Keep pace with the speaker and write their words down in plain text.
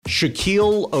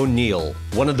Shaquille O'Neal,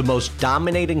 one of the most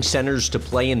dominating centers to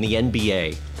play in the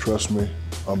NBA. Trust me,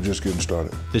 I'm just getting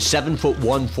started. The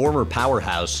 7'1" former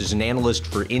powerhouse is an analyst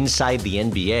for Inside the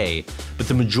NBA, but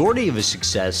the majority of his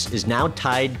success is now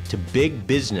tied to big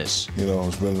business. You know,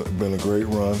 it's been a great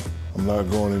run. I'm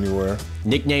not going anywhere.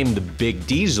 Nicknamed the Big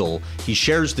Diesel, he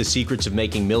shares the secrets of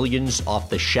making millions off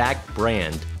the Shaq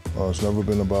brand. It's never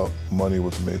been about money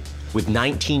with me. With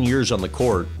 19 years on the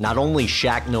court, not only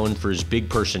Shaq known for his big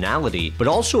personality, but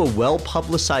also a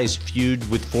well-publicized feud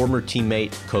with former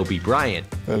teammate Kobe Bryant.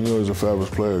 And he's a fabulous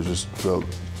player, just felt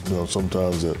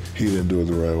sometimes that he didn't do it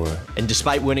the right way. And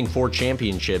despite winning 4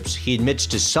 championships, he admits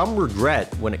to some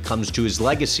regret when it comes to his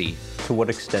legacy. To what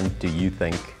extent do you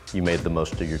think you made the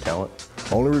most of your talent?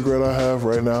 Only regret I have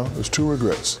right now is 2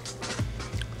 regrets.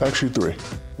 Actually 3.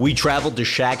 We traveled to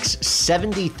Shaq's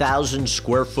 70,000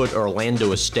 square foot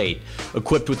Orlando estate,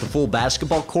 equipped with a full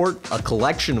basketball court, a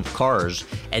collection of cars,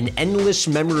 and endless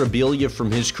memorabilia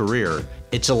from his career.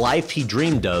 It's a life he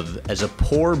dreamed of as a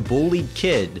poor, bullied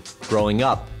kid growing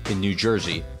up in New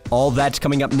Jersey. All that's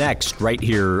coming up next, right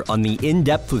here on the In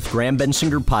Depth with Graham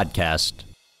Bensinger podcast.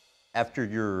 After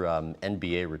your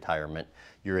NBA retirement,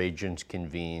 your agents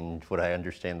convened what I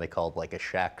understand they called like a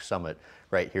Shaq Summit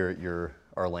right here at your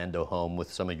Orlando home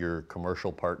with some of your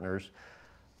commercial partners.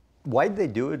 Why did they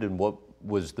do it, and what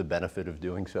was the benefit of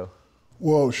doing so?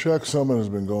 Well, Shaq Summit has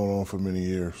been going on for many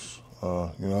years.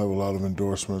 I have a lot of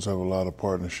endorsements, I have a lot of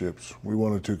partnerships. We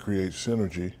wanted to create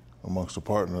synergy amongst the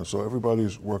partners, so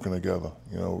everybody's working together.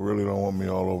 Really don't want me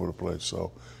all over the place.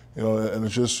 So, and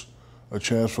it's just a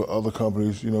chance for other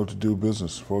companies, to do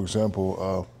business. For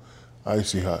example,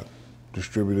 Icy Hot,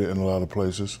 distributed in a lot of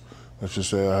places. Let's just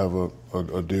say I have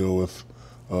a deal with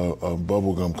a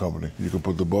bubblegum company. You can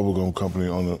put the bubblegum company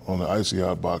on the Icy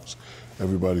Hot box.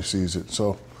 Everybody sees it.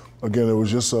 So again, it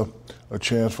was just a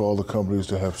chance for all the companies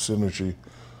to have synergy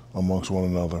amongst one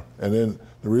another. And then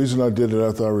the reason I did it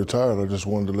after I retired, I just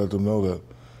wanted to let them know that,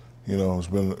 it's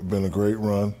been a great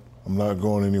run. I'm not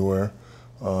going anywhere.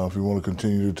 If you want to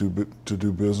continue to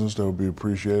do business, that would be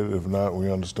appreciated. If not,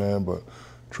 we understand. But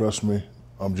trust me,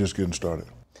 I'm just getting started.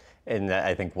 And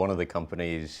I think one of the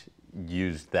companies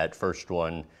used that first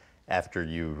one after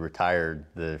you retired,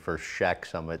 the first Shaq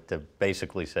Summit, to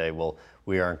basically say, well,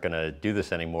 we aren't going to do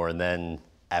this anymore. And then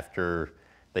after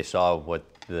they saw what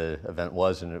the event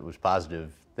was and it was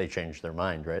positive, they changed their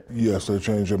mind, right? Yes, they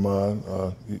changed their mind,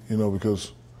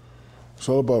 because it's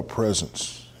all about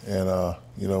presence. And,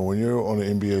 when you're on the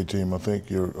NBA team, I think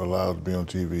you're allowed to be on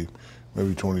TV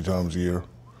maybe 20 times a year.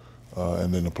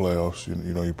 And then the playoffs,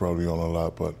 you're probably on a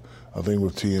lot. But I think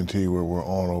with TNT, we're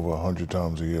on over 100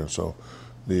 times a year. So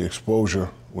the exposure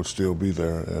would still be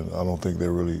there. And I don't think they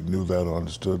really knew that or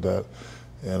understood that.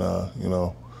 And,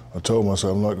 I told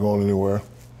myself I'm not going anywhere.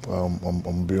 I'm going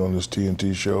to be on this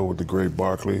TNT show with the great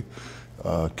Barkley,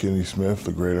 Kenny Smith,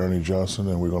 the great Ernie Johnson,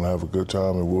 and we're going to have a good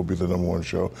time, and we'll be the #1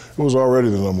 show. It was already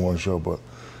the #1 show, but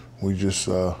we just,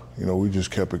 we just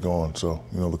kept it going. So,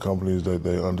 the companies,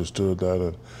 they understood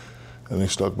that, and they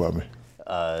stuck by me.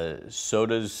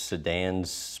 Sodas,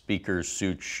 sedans, speakers,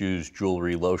 suits, shoes,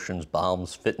 jewelry, lotions,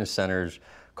 balms, fitness centers,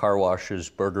 car washes,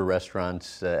 burger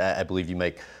restaurants. I believe you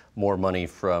make more money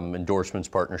from endorsements,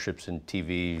 partnerships, and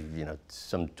TV,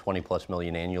 some 20+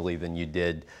 million annually than you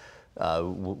did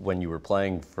when you were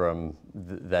playing from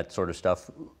that sort of stuff.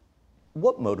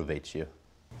 What motivates you?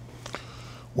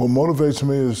 What motivates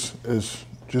me is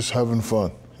just having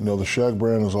fun. The Shaq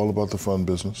brand is all about the fun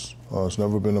business. It's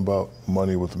never been about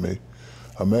money with me.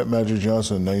 I met Magic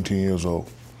Johnson at 19 years old.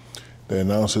 They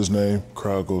announce his name,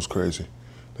 crowd goes crazy.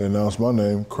 They announce my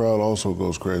name, crowd also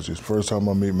goes crazy. First time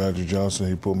I meet Magic Johnson,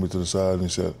 he pulled me to the side and he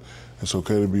said, "It's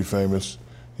okay to be famous.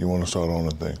 You want to start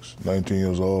owning things." 19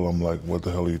 years old, I'm like, what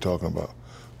the hell are you talking about?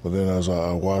 But then as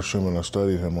I watched him and I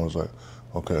studied him, I was like,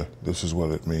 okay, this is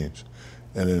what it means.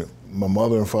 And then my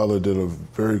mother and father did a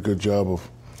very good job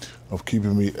of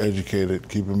keeping me educated,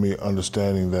 keeping me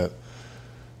understanding that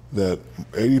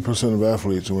 80% of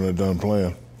athletes, when they're done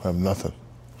playing, have nothing.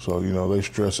 So, they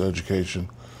stress education.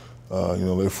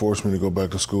 They forced me to go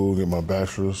back to school, get my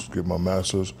bachelor's, get my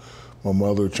master's. My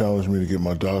mother challenged me to get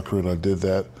my doctorate. I did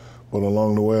that. But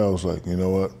along the way, I was like, you know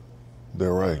what?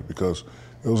 They're right. Because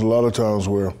there was a lot of times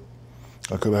where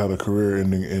I could have had a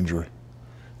career-ending injury.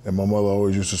 And my mother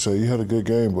always used to say, you had a good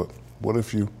game, but what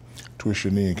if you twist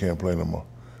your knee and can't play no more?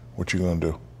 What you gonna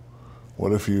do?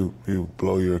 What if you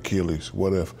blow your Achilles?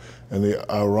 What if? And the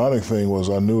ironic thing was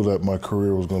I knew that my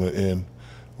career was gonna end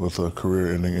with a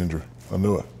career-ending injury. I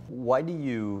knew it. Why do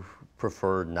you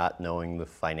prefer not knowing the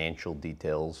financial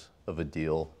details of a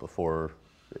deal before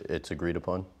it's agreed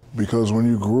upon? Because when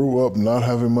you grew up not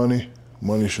having money,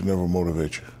 money should never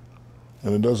motivate you.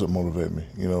 And it doesn't motivate me.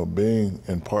 You know, being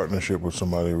in partnership with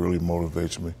somebody really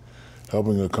motivates me.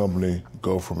 Helping a company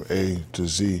go from A to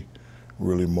Z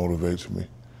really motivates me.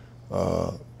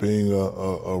 Being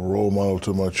a role model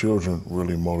to my children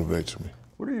really motivates me.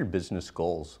 What are your business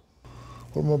goals?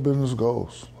 What are my business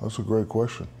goals? That's a great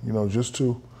question. You know, just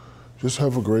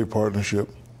have a great partnership,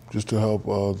 just to help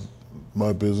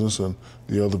my business and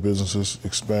the other businesses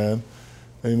expand,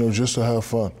 and, you know, just to have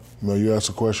fun. You know, you asked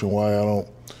the question why I don't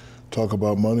talk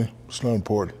about money. It's not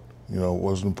important. You know,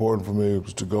 what's important for me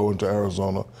was to go into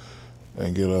Arizona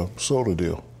and get a soda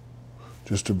deal,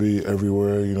 just to be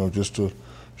everywhere, you know, just to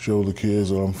show the kids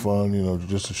that I'm fun, you know,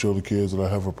 just to show the kids that I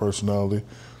have a personality.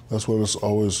 That's what it's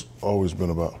always been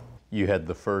about. You had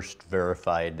the first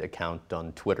verified account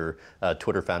on Twitter.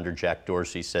 Twitter founder Jack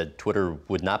Dorsey said Twitter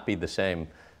would not be the same,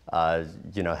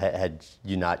 you know, had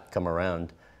you not come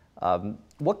around.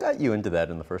 What got you into that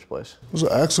in the first place? It was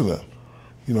an accident.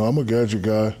 You know, I'm a gadget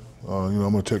guy. You know,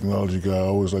 I'm a technology guy. I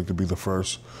always like to be the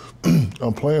first.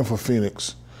 I'm playing for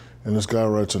Phoenix, and this guy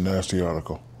writes a nasty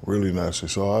article, really nasty.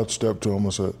 So I stepped to him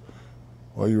and said,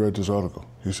 "Why you write this article?"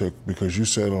 He said, "Because you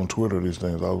said on Twitter these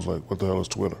things." I was like, "What the hell is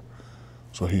Twitter?"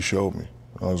 So he showed me.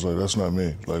 I was like, "That's not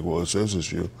me." Like, "Well, it says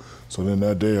it's you." So then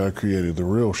that day I created the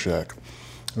real Shaq.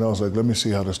 And I was like, "Let me see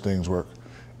how this thing's work."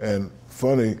 And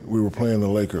funny, we were playing the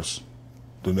Lakers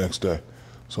the next day.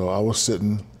 So I was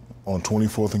sitting on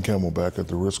 24th and Camelback at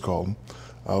the Ritz-Carlton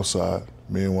outside,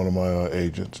 me and one of my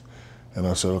agents. And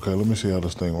I said, "Okay, let me see how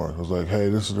this thing works." I was like, "Hey,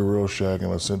 this is the real Shaq,"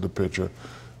 and I sent the picture.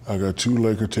 "I got 2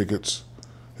 Laker tickets.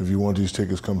 If you want these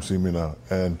tickets, come see me now."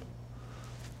 And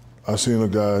I seen a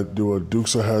guy do a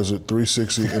Dukes of Hazzard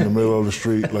 360 in the middle of the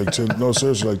street, like 10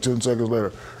 seconds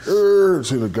later.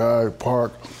 Seen a guy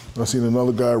park. I seen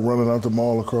another guy running out the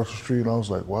mall across the street, and I was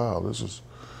like, "Wow, this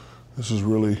is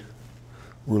really,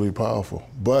 really powerful."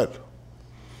 But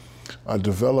I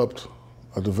developed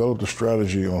a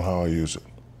strategy on how I use it.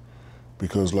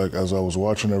 Because, like, as I was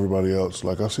watching everybody else,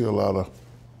 like, I see a lot of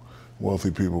wealthy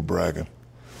people bragging.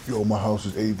 "Yo, my house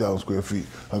is 80,000 square feet.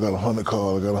 I got 100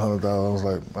 cars, I got 100,000. I was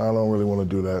like, I don't really want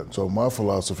to do that. So my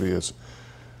philosophy is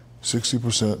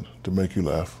 60% to make you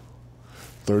laugh,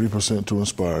 30% to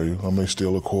inspire you. I may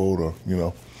steal a quote or, you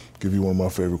know, give you one of my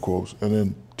favorite quotes, and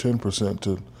then 10%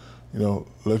 to, you know,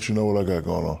 let you know what I got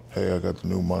going on. Hey, I got the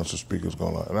new monster speakers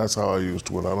going on. And that's how I use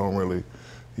Twitter. I don't really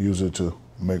use it to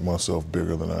make myself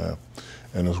bigger than I am.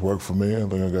 And it's worked for me. I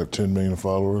think I got 10 million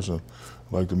followers, and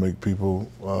I like to make people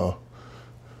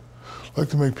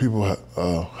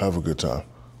have a good time.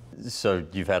 So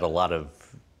you've had a lot of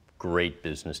great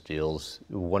business deals.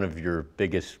 One of your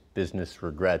biggest business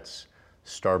regrets,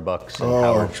 Starbucks and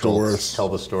Howard Schultz. Worst. Tell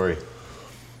the story.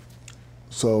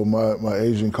 So my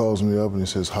agent calls me up and he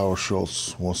says, "Howard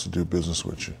Schultz wants to do business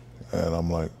with you." And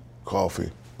I'm like,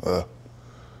 "Coffee."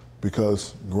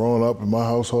 Because growing up in my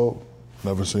household,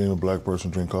 never seen a black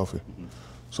person drink coffee. Mm-hmm.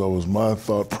 So it was my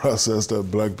thought process that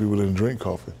black people didn't drink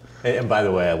coffee. And by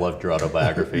the way, I loved your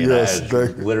autobiography. Yes, and I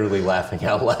was literally laughing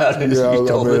out loud as you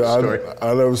told this story.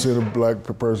 I never seen a black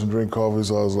person drink coffee,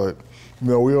 so I was like, you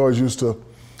know, we always used to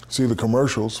see the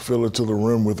commercials, fill it to the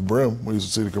rim with brim. We used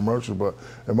to see the commercials, but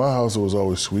in my house it was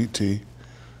always sweet tea,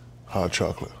 hot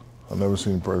chocolate. I never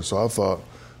seen a person, so I thought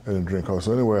they didn't drink coffee.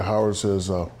 So anyway, Howard says,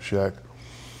 "Shaq,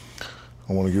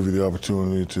 I want to give you the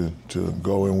opportunity to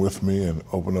go in with me and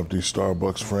open up these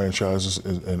Starbucks franchises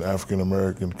in African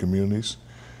American communities."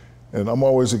 And I'm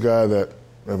always a guy that,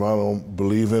 if I don't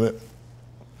believe in it,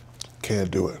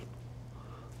 can't do it.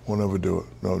 Won't ever do it.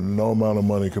 No amount of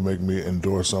money can make me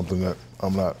endorse something that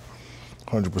I'm not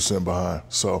 100% behind.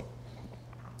 So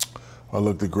I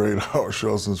looked at great Howard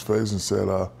Schultz's face and said,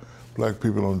 "Black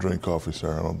people don't drink coffee,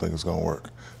 sir. I don't think it's gonna work."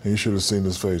 And you should have seen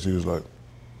his face. He was like,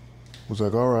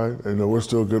 "All right." And, you know, we're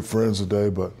still good friends today,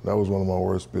 but that was one of my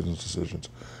worst business decisions.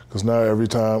 Because now every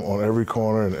time, on every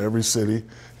corner, in every city,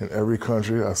 in every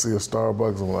country, I see a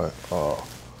Starbucks, I'm like, oh.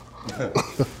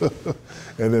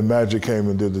 And then Magic came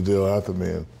and did the deal after me,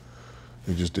 and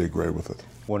he just did great with it.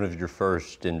 One of your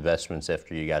first investments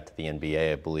after you got to the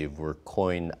NBA, I believe, were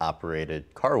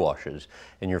coin-operated car washes.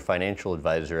 And your financial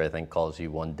advisor, I think, calls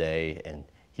you one day, and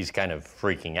he's kind of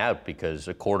freaking out because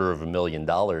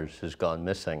 $250,000 has gone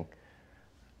missing.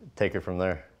 Take it from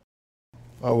there.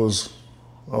 I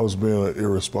was being an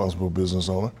irresponsible business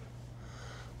owner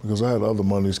because I had other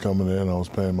monies coming in. I was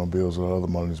paying my bills with other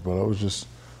monies, but I was just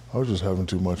having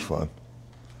too much fun.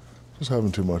 Just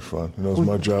having too much fun. You know, it's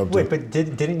my job. Wait, but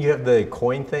didn't you have the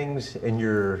coin things in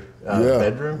your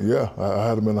bedroom? Yeah, I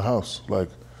had them in the house. Like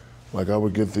I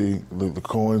would get the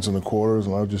coins and the quarters,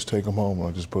 and I would just take them home and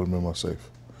I just put them in my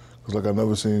safe. It's like I've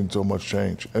never seen so much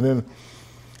change. And then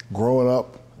growing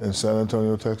up in San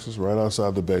Antonio, Texas, right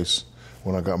outside the base,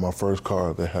 when I got my first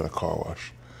car, they had a car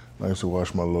wash. And I used to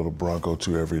wash my little Bronco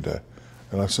 2 every day.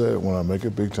 And I said, when I make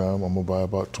it big time, I'm gonna buy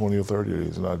about 20 or 30 of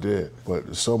these, and I did.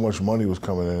 But so much money was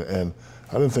coming in, and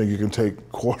I didn't think you can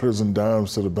take quarters and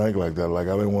dimes to the bank like that. Like,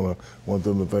 I didn't want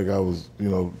them to think I was,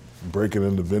 breaking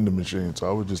into vending machines. So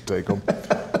I would just take them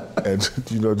and,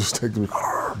 just take them,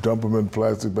 dump them in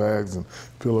plastic bags and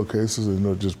pillowcases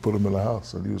and, just put them in the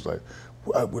house. And he was like,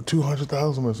 what, with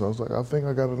 200,000? So I was like, I think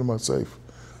I got it in my safe.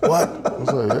 What? I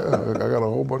was like, yeah, I got a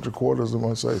whole bunch of quarters in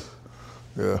my safe.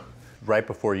 Yeah. Right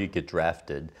before you get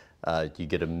drafted, you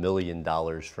get $1 million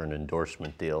for an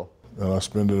endorsement deal. And I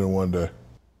spend it in one day.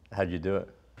 How'd you do it?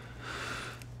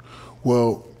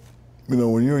 Well,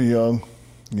 when you're young,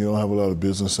 you don't have a lot of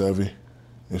business savvy.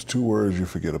 There's 2 words you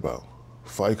forget about: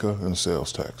 FICA and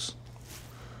sales tax.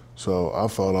 So I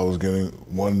thought I was getting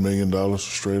 $1 million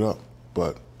straight up,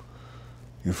 but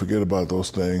you forget about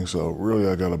those things. So really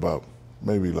I got about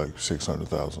maybe like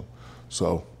 600,000.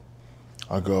 So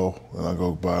I go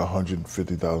buy a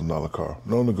 $150,000 car.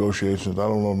 No negotiations. I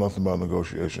don't know nothing about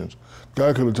negotiations.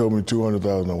 Guy could have told me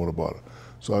 200,000, I would have bought it.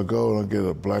 So I go and I get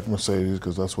a black Mercedes,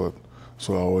 because that's what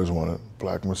I always wanted.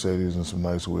 Black Mercedes and some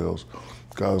nice wheels.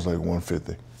 Guy was like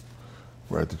 150.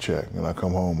 Write the check. And I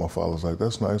come home, my father's like,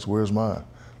 that's nice, where's mine?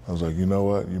 I was like, you know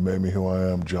what? You made me who I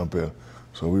am, jump in.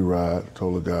 So we ride,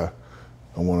 told the guy,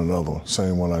 I want another one,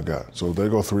 same one I got. So they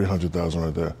go 300,000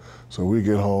 right there. So we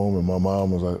get home and my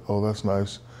mom was like, oh, that's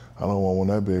nice. I don't want one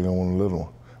that big, I want a little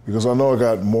one. Because I know I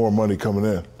got more money coming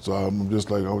in. So I'm just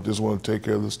like, I just want to take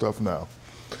care of this stuff now.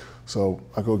 So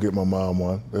I go get my mom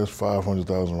one. There's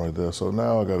 500,000 right there. So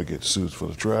now I got to get suits for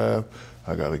the draft.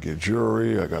 I got to get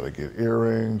jewelry. I got to get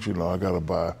earrings. I got to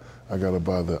buy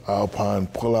the Alpine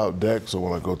pull-out deck. So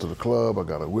when I go to the club, I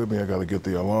got it with me. I got to get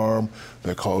the alarm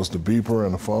that calls the beeper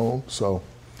and the phone. So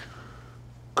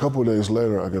a couple of days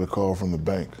later, I get a call from the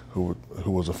bank, who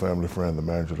was a family friend, the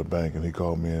manager of the bank, and he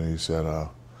called me and he said,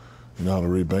 you know how to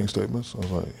read bank statements? I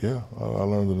was like, yeah, I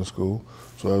learned it in school.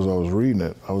 So as I was reading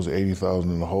it, I was 80,000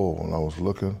 in the hole, and I was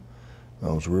looking, and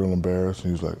I was real embarrassed. And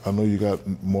he was like, I know you got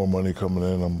more money coming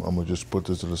in. I'm gonna just put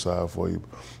this to the side for you.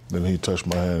 Then he touched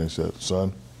my hand and he said,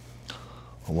 son,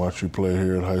 I watched you play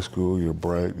here at high school. You're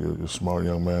bright, you're a smart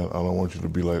young man. I don't want you to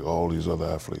be like all these other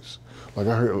athletes. I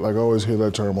always hear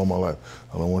that term all my life.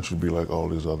 I don't want you to be like all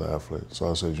these other athletes. So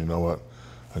I said, you know what?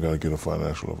 I gotta get a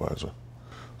financial advisor.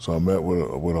 So I met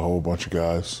with a whole bunch of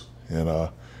guys, and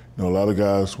a lot of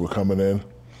guys were coming in,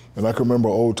 and I can remember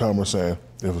old timers saying,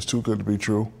 if it's too good to be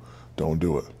true, don't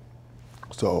do it.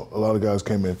 So a lot of guys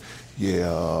came in,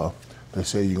 they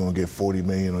say you're gonna get 40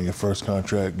 million on your first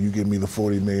contract. You give me the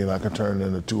 40 million, I can turn it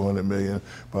into 200 million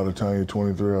by the time you're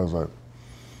 23. I was like,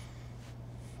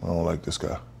 I don't like this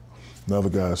guy. Another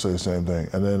guy say the same thing.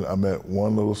 And then I met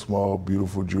one little small,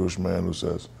 beautiful Jewish man who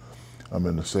says, I'm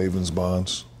in the savings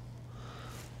bonds.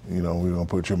 We're gonna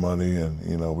put your money and,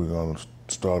 we're gonna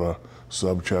start a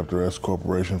subchapter S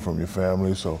corporation from your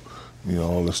family. So,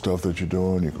 all the stuff that you're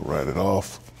doing, you can write it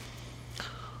off.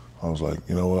 I was like,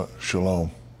 you know what? Shalom,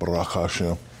 Baruch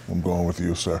Hashem. I'm going with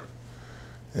you, sir.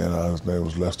 And his name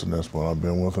was Lester Nesbitt. I've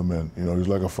been with him, and, he's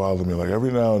like a father to me. Like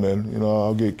every now and then,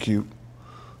 I'll get cute.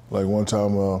 Like one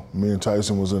time, me and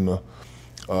Tyson was in the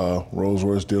Rolls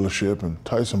Royce dealership, and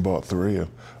Tyson bought 3, and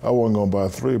I wasn't gonna buy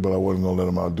 3, but I wasn't gonna let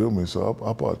him outdo me, so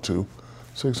I bought 2,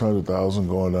 600,000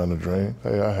 going down the drain.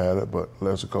 Hey, I had it, but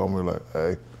Lester called me like,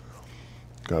 hey,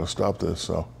 gotta stop this.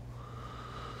 So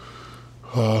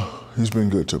he's been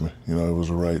good to me. It was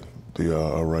a right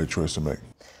choice to make.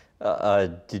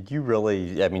 Did you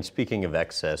really? Speaking of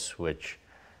excess, which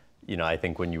I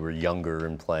think when you were younger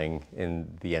and playing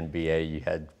in the NBA, you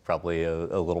had probably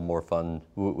a little more fun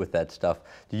with that stuff.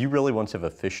 Did you really once have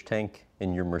a fish tank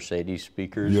in your Mercedes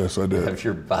speakers? Yes, I did. Have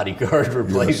your bodyguard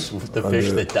replaced with the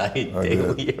fish that died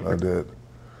daily? I did.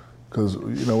 Because,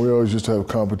 we always just have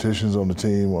competitions on the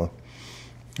team on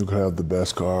who could have the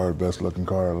best car, best looking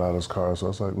car, loudest car. So I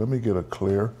was like, let me get a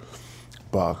clear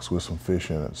box with some fish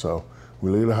in it. So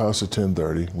we leave the house at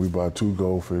 10:30. We buy 2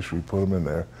 goldfish. We put them in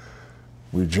there.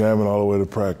 We jamming all the way to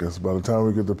practice. By the time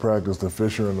we get to practice, the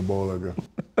fish are in the bowl again.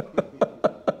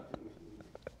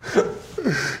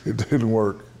 It didn't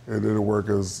work. It didn't work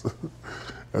as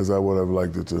I would have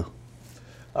liked it to.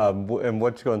 And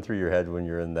what's going through your head when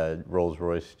you're in that Rolls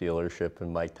Royce dealership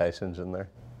and Mike Tyson's in there?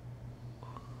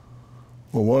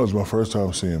 Well, 1, it was my first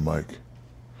time seeing Mike.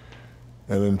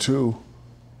 And then 2, it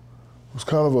was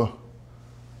kind of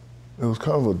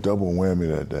a double whammy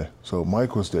that day. So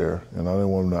Mike was there, and I didn't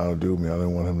want him to outdo me. I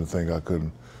didn't want him to think I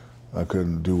couldn't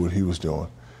do what he was doing.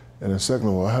 And then second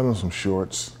of all, I had on some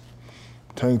shorts,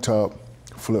 tank top,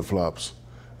 flip-flops,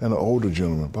 and an older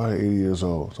gentleman, probably 80 years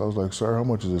old. So I was like, sir, how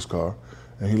much is this car?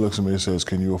 And he looks at me and says,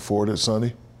 can you afford it,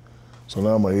 Sonny? So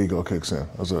now my ego kicks in.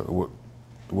 I was like,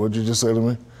 what'd you just say to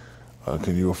me?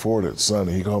 Can you afford it,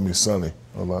 Sonny? He called me Sonny.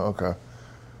 I was like, okay.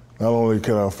 Not only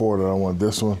can I afford it, I want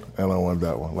this one and I want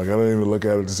that one. Like I didn't even look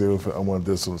at it to see if I want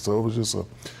this one. So it was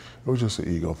just an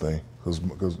ego thing.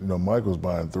 Because you know, Mike was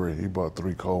buying 3. He bought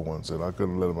 3 cold ones, and I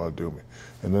couldn't let him outdo me.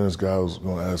 And then this guy was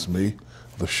going to ask me,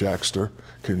 the Shackster,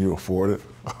 can you afford it?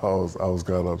 I was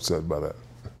kind of upset by that.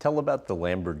 Tell about the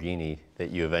Lamborghini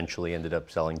that you eventually ended up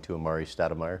selling to Amari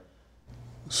Stoudemire.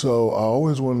 So I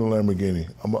always wanted a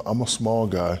Lamborghini. I'm a small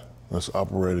guy that's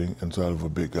operating inside of a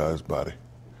big guy's body.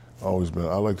 Always been.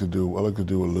 I like to do what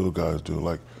little guys do.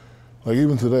 Like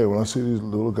even today, when I see these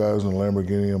little guys in a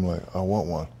Lamborghini, I'm like, I want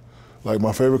one. Like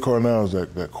my favorite car now is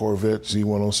that Corvette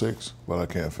Z106, but I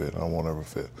can't fit. I won't ever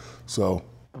fit. So.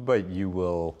 But you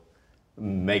will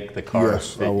make the car.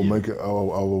 Yes, fit I will you. make it. I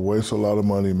will waste a lot of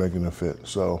money making it fit.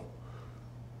 So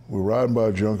we're riding by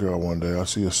a junkyard one day. I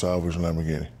see a salvage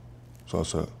Lamborghini. So I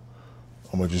said,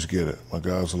 I'm gonna just get it. My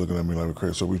guys are looking at me like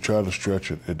crazy. So we tried to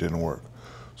stretch it. It didn't work.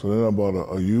 So then I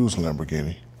bought a used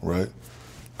Lamborghini, right?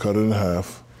 Cut it in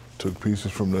half. Took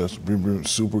pieces from this,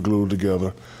 super glued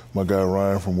together. My guy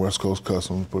Ryan from West Coast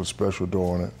Customs put a special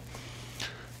door on it,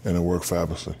 and it worked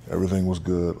fabulously. Everything was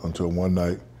good until one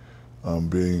night,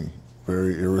 being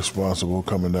very irresponsible,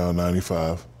 coming down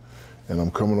 95, and I'm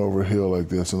coming over a hill like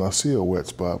this, and I see a wet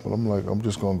spot, but I'm like, I'm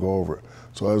just gonna go over it.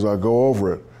 So as I go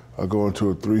over it, I go into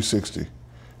a 360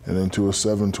 and into a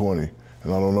 720,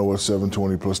 and I don't know what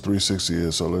 720 plus 360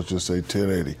 is, so let's just say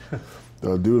 1080.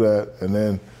 I'll do that, and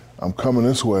then I'm coming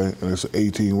this way, and it's an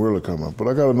 18-wheeler coming. But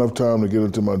I got enough time to get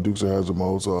into my Dukes of Hazzard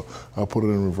mode, so I put it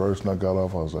in reverse, and I got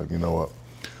off. I was like, you know what?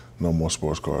 No more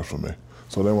sports cars for me.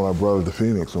 So then when I brought it to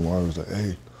Phoenix, and Mario was like,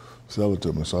 hey, sell it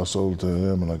to me. So I sold it to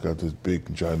him, and I got this big,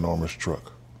 ginormous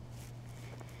truck.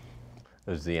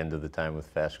 It was the end of the time with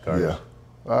fast cars. Yeah.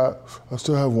 I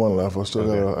still have one left. I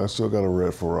still got a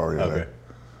red Ferrari in there.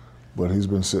 But he's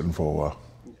been sitting for a while.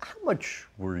 How much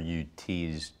were you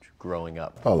teased growing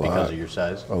up because of your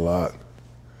size? A lot.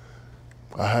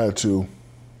 I had to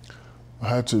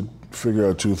figure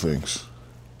out 2 things.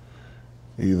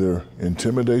 Either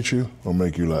intimidate you or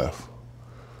make you laugh.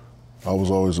 I was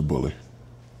always a bully.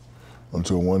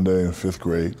 Until one day in 5th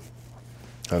grade,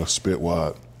 I had a spit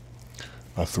wad.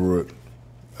 I threw it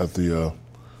at the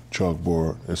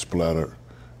chalkboard, it splattered.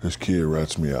 This kid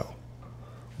rats me out.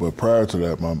 But prior to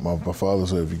that, my father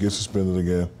said, if you get suspended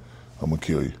again, I'm gonna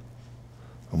kill you.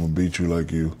 I'm gonna beat you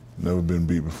like you never been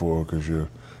beat before because you're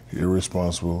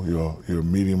irresponsible, you're a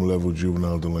medium-level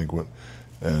juvenile delinquent,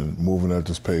 and moving at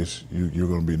this pace, you're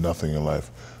gonna be nothing in life.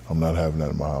 I'm not having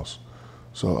that in my house.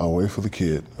 So I wait for the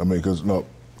kid.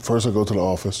 First I go to the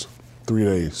office, 3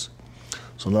 days.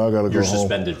 So now I gotta go home. You're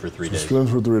suspended for 3 days. Suspended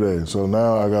for 3 days. So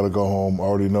now I gotta go home. I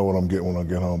already know what I'm getting when I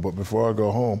get home. But before I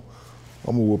go home,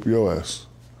 I'm gonna whoop your ass.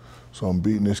 So I'm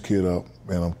beating this kid up,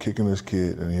 and I'm kicking this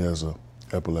kid, and he has a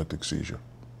epileptic seizure.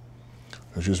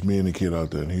 It's just me and the kid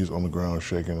out there, and he's on the ground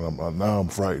shaking, and now I'm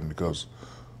frightened because,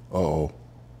 uh-oh.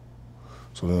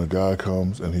 So then a guy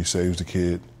comes, and he saves the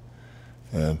kid,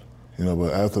 and,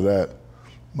 but after that,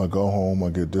 I go home, I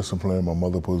get disciplined, my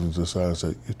mother pulls me to the side and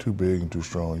says, you're too big and too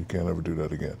strong, you can't ever do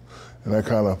that again. And that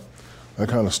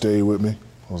kind of stayed with me.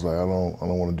 I was like, I don't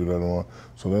want to do that anymore.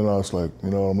 So then I was like,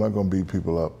 I'm not going to beat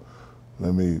people up.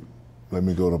 Let me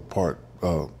go to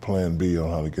plan B on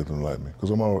how to get them to like me.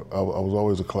 Because I was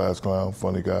always a class clown,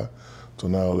 funny guy. So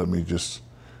now let me just,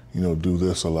 do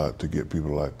this a lot to get people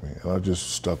to like me. And I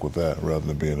just stuck with that rather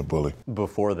than being a bully.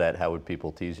 Before that, how would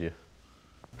people tease you?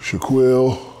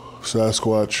 Shaquille,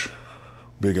 Sasquatch,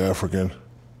 big African.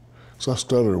 So I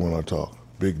stuttered when I talk,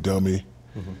 big dummy.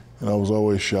 Mm-hmm. And I was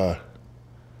always shy.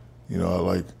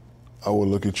 I would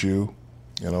look at you,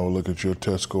 and I would look at your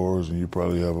test scores, and you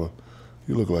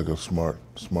look like a smart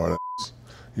ass.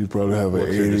 You'd probably have an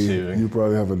 80. You'd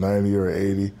probably have a 90 or an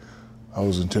 80. I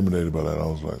was intimidated by that. I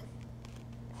was like,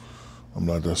 I'm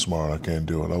not that smart. I can't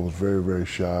do it. I was very, very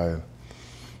shy, and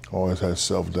always had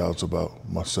self-doubts about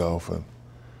myself, and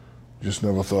just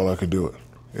never thought I could do it.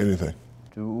 Anything.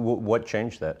 What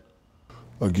changed that?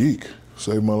 A geek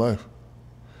saved my life.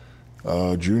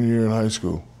 Junior year in high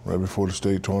school, right before the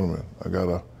state tournament, I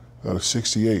got a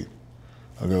 68.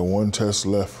 I got 1 test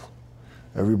left.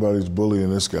 Everybody's bullying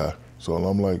this guy. So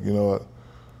I'm like, you know what?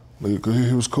 Because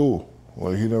he was cool.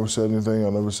 Like, he never said anything. I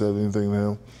never said anything to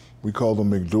him. We called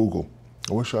him McDougal.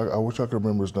 I wish I could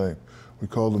remember his name. We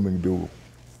called him McDougal.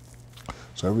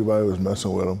 So everybody was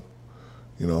messing with him.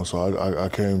 You know, so I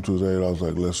came to his aid. I was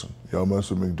like, listen, y'all mess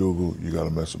with McDougal, you got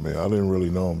to mess with me. I didn't really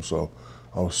know him, so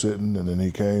I was sitting, and then he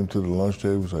came to the lunch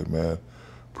table. He was like, man,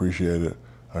 appreciate it.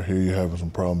 I hear you having some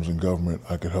problems in government.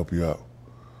 I could help you out.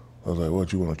 I was like,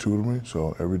 what, you want to tutor me?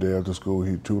 So every day after school,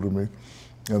 he'd tutor me.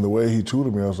 And the way he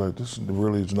tutored me, I was like, this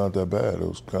really is not that bad. It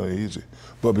was kind of easy.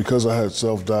 But because I had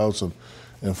self-doubts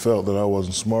and felt that I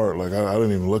wasn't smart, like I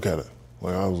didn't even look at it.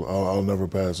 Like I'll never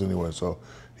pass anyway. So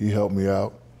he helped me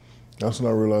out. That's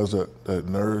when I realized that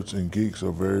nerds and geeks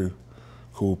are very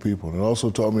cool people. And it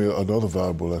also taught me another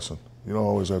valuable lesson. You don't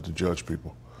always have to judge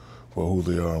people for who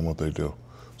they are and what they do.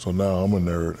 So now I'm a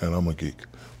nerd and I'm a geek.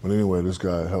 But anyway, this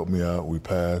guy helped me out. We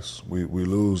passed. We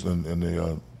lose in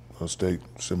the state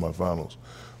semifinals.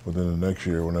 But then the next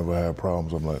year, whenever I had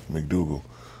problems, I'm like, McDougal,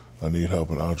 I need help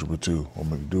in algebra 2. Or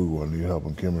McDougal, I need help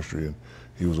in chemistry. And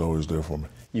he was always there for me.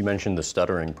 You mentioned the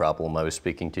stuttering problem. I was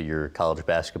speaking to your college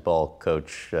basketball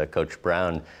coach, Coach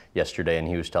Brown, yesterday, and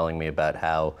he was telling me about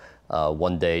how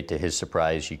one day, to his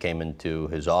surprise, you came into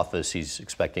his office. He's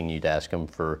expecting you to ask him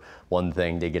for one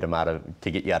thing to get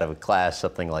you out of a class,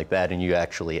 something like that, and you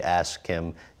actually ask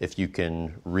him if you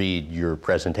can read your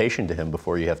presentation to him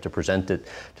before you have to present it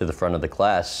to the front of the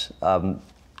class.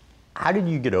 How did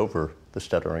you get over the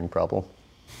stuttering problem?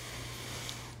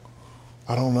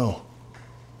 I don't know.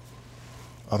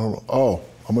 Oh,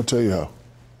 I'm gonna tell you how.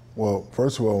 Well,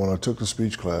 first of all, when I took the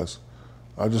speech class,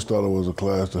 I just thought it was a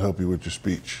class to help you with your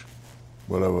speech,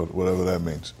 whatever that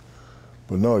means.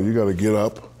 But no, you got to get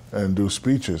up and do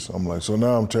speeches. I'm like, so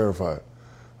now I'm terrified.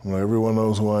 I'm like, everyone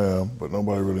knows who I am, but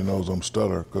nobody really knows I'm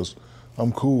stutter because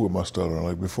I'm cool with my stutter.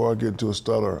 Like before I get into a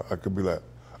stutter, I could be like,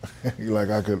 like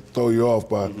I could throw you off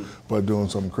by doing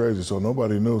something crazy. So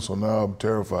nobody knew. So now I'm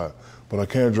terrified, but I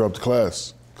can't drop the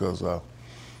class because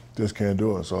just can't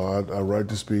do it. So I write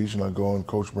the speech and I go in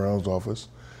Coach Brown's office,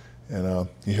 and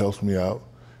he helps me out.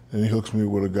 And he hooks me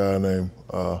with a guy named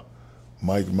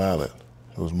Mike Mallett.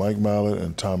 It was Mike Mallett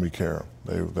and Tommy Karam.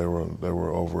 They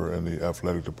were over in the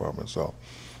athletic department. So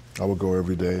I would go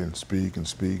every day and speak and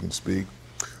speak and speak.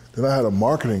 Then I had a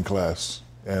marketing class,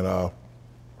 and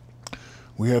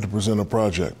we had to present a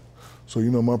project. So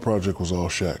you know, my project was all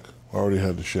Shaq. I already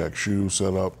had the Shaq shoes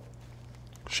set up,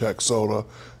 Shaq soda,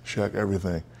 Shaq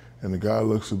everything. And the guy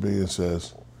looks at me and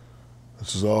says,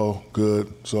 this is all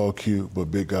good, it's all cute, but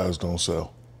big guys don't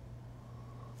sell.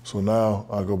 So now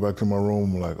I go back to my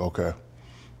room, I'm like, okay,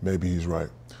 maybe he's right.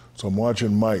 So I'm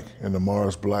watching Mike in the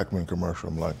Mars Blackman commercial.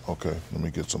 I'm like, okay, let me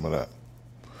get some of that.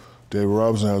 David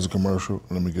Robinson has a commercial,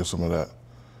 let me get some of that.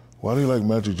 Why do you like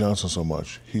Magic Johnson so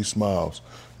much? He smiles,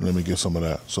 let me get some of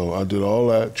that. So I did all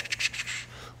that,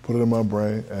 put it in my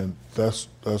brain, and that's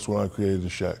when I created the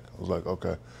Shaq. I was like,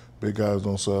 okay, big guys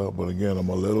don't sell, but again, I'm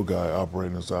a little guy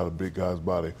operating inside a big guy's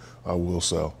body. I will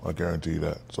sell, I guarantee you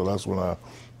that. So that's when I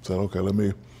said, okay, let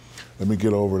me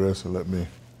get over this and let me,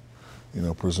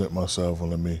 present myself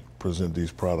and let me present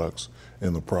these products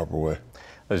in the proper way.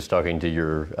 I was talking to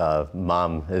your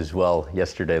mom as well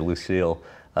yesterday, Lucille,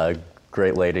 a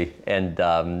great lady,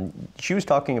 and she was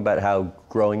talking about how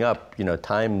growing up,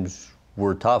 times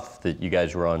were tough, that you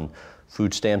guys were on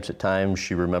food stamps at times.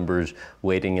 She remembers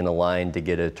waiting in a line to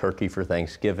get a turkey for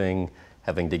Thanksgiving,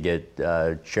 having to get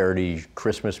charity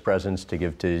Christmas presents to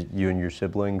give to you and your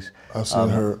siblings. I seen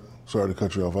her, sorry to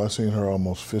cut you off, I seen her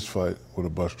almost fist fight with a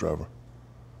bus driver.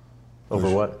 Over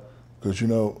what? Because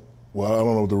well, I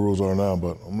don't know what the rules are now,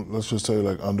 but let's just say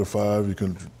like under 5, you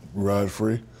can ride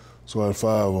free. So at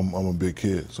 5, I'm a big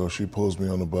kid. So she pulls me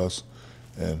on the bus,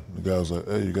 and the guy was like,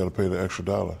 hey, you got to pay the extra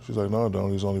 $1. She's like, no, I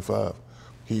don't, he's only 5.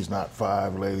 He's not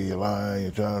 5, lady, you're lying,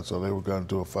 you're trying. So they got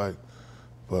into a fight.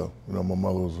 But, my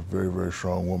mother was a very, very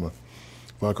strong woman.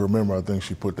 If I can remember, I think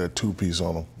she put that 2-piece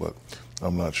on him, but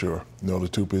I'm not sure. You know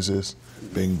what the 2-piece is?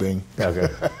 Bing, bing. Okay.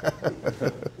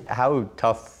 How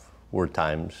tough were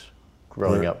times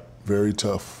growing up? Very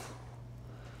tough.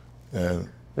 And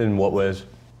in what ways?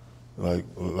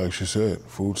 Like she said,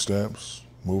 food stamps,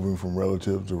 moving from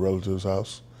relative to relative's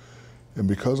house. And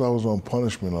because I was on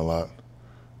punishment a lot,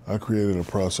 I created a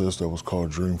process that was called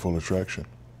dreamful attraction.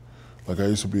 Like I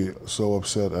used to be so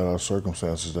upset at our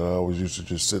circumstances that I always used to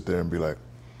just sit there and be like,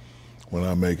 when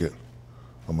I make it,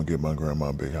 I'm gonna get my grandma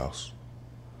a big house.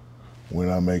 When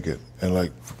I make it. And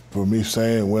like for me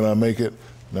saying when I make it,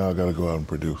 now I gotta go out and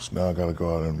produce. Now I gotta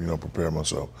go out and prepare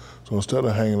myself. So instead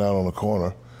of hanging out on the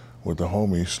corner with the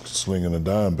homies slinging the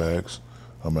dime bags,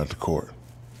 I'm at the court.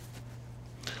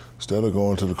 Instead of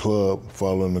going to the club,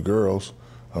 following the girls,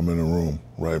 I'm in the room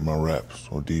writing my raps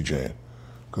or DJing.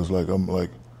 Cause I'm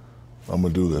gonna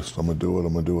do this. I'm gonna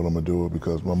do it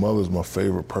because my mother's my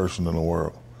favorite person in the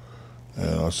world.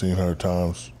 And I've seen her at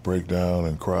times break down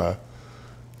and cry.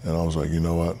 And I was like, you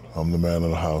know what? I'm the man of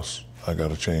the house. I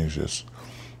got to change this.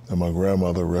 And my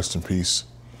grandmother, rest in peace,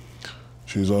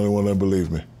 she's the only one that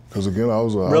believed me. Because again, I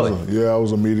was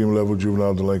a medium-level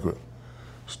juvenile delinquent.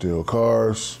 Steal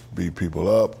cars, beat people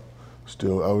up.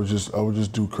 I would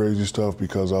just do crazy stuff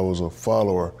because I was a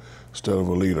follower instead of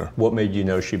a leader. What made you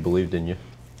know she believed in you?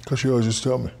 Because she always just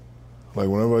tell me. Like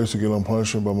whenever I used to get on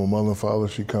punishment by my mother and father,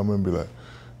 she'd come in and be like,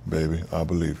 baby, I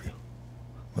believe you.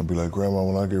 I'd be like, Grandma,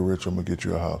 when I get rich, I'm gonna get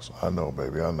you a house. I know,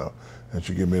 baby, I know. And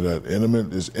she give me that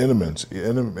Entenmann's.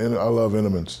 I love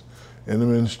Entenmann's.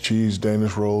 Entenmann's, cheese,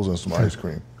 Danish rolls, and some ice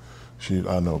cream.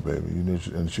 I know, baby.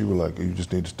 And she was like, you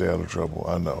just need to stay out of trouble.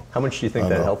 I know. How much do you think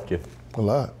that helped you? A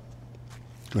lot.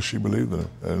 Because she believed in it.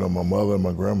 And my mother and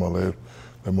my grandma,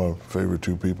 they're my favorite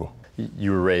two people.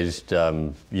 You were raised,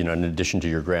 in addition to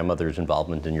your grandmother's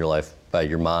involvement in your life, by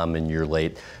your mom and your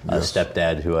late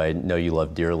stepdad, who I know you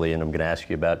love dearly, and I'm going to ask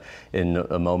you about in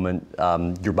a moment.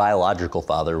 Your biological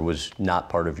father was not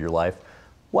part of your life.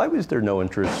 Why was there no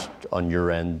interest on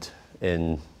your end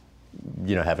in,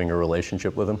 having a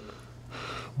relationship with him?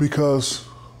 Because,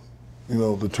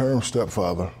 the term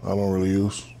stepfather, I don't really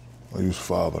use. I use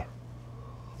father.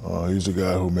 He's the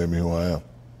guy who made me who I am.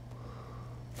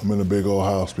 I'm in a big old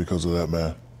house because of that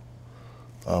man.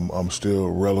 I'm still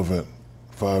relevant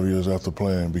 5 years after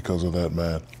playing because of that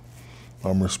man.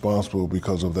 I'm responsible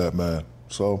because of that man.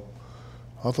 So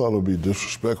I thought it would be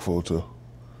disrespectful to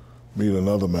meet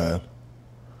another man,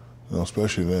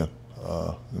 especially then.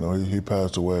 He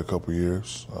passed away a couple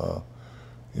years.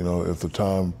 If the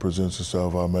time presents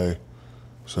itself, I may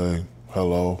say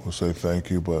hello or say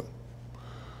thank you, but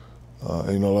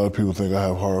a lot of people think I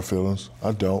have hard feelings.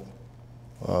 I don't.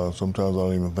 Sometimes I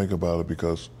don't even think about it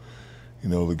because,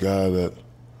 the guy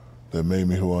that made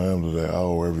me who I am today, I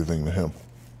owe everything to him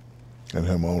and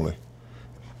him only.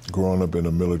 Growing up in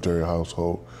a military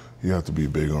household, you have to be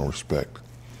big on respect,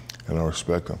 and I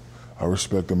respect him. I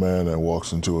respect a man that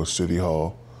walks into a city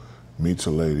hall, meets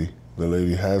a lady, the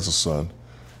lady has a son,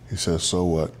 he says, so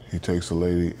what? He takes the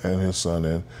lady and his son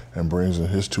in and brings in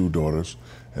his two daughters,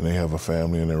 and they have a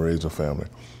family and they raise a family.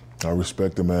 I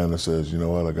respect the man that says, you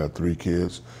know what, I got 3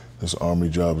 kids, this Army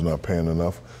job is not paying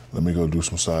enough, let me go do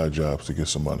some side jobs to get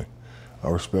some money. I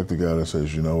respect the guy that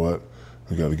says, you know what,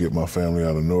 we got to get my family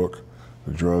out of Newark,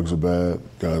 the drugs are bad,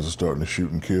 guys are starting to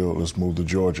shoot and kill, let's move to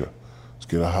Georgia. Let's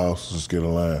get a house, let's get a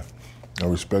land. I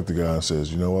respect the guy that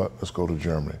says, you know what, let's go to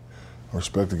Germany. I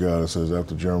respect the guy that says,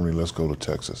 after Germany, let's go to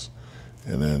Texas.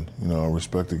 And then, I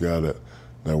respect the guy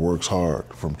that works hard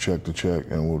from check to check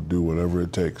and will do whatever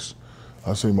it takes.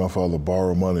 I seen my father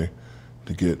borrow money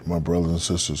to get my brothers and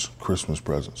sisters Christmas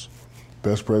presents.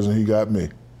 Best present he got me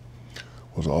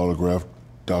was an autographed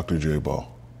Dr. J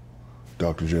ball.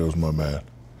 Dr. J was my man.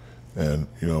 And,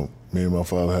 me and my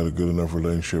father had a good enough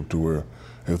relationship to where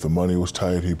if the money was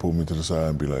tight, he pulled me to the side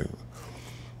and be like,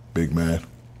 big man,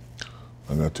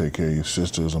 I'm gonna take care of your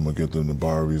sisters, I'm gonna get them the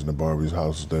Barbies and the Barbies'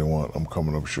 houses they want. I'm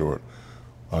coming up short.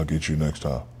 I'll get you next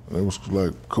time. And it was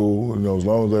like cool, as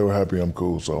long as they were happy, I'm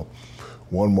cool. So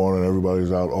one morning,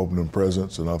 everybody's out opening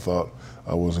presents, and I thought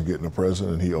I wasn't getting a present,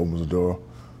 and he opens the door,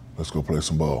 let's go play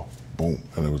some ball. Boom,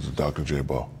 and it was the Dr. J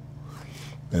ball.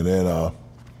 And then a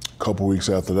couple weeks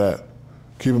after that,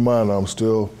 keep in mind, I'm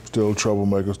still a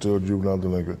troublemaker, still a juvenile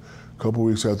delinquent. A couple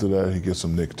weeks after that, he gets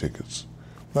some Knicks tickets.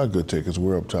 Not good tickets,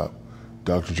 we're up top.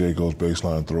 Dr. J goes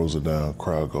baseline, throws it down,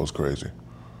 crowd goes crazy.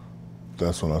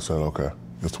 That's when I said, okay,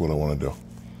 that's what I want to do.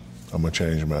 I'm a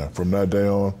changed man. From that day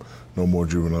on, no more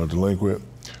juvenile delinquent,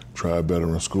 tried better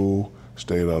in school,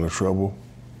 stayed out of trouble.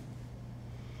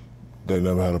 They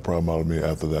never had a problem out of me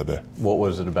after that day. What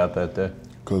was it about that day?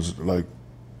 Because like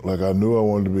I knew I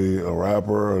wanted to be a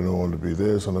rapper, I knew I wanted to be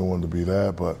this, and I wanted to be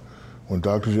that, but when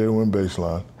Dr. J went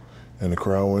baseline and the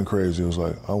crowd went crazy, it was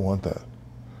like, I want that.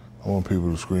 I want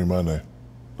people to scream my name.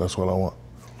 That's what I want.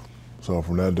 So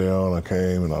from that day on, I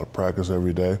came and I'd practice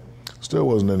every day. Still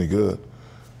wasn't any good.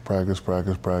 Practice,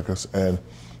 practice, practice. And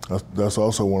that's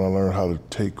also when I learned how to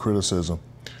take criticism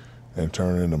and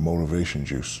turn it into motivation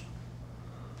juice.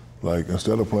 Like,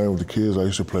 instead of playing with the kids, I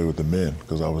used to play with the men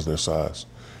because I was their size.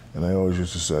 And they always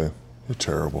used to say, you're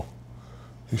terrible.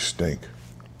 You stink.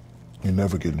 You're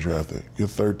never getting drafted. You're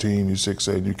 13, you're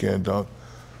 6'8", you can't dunk.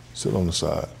 Sit on the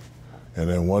side. And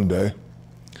then one day,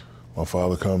 my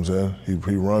father comes in, he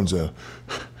runs in.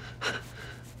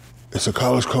 It's a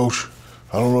college coach.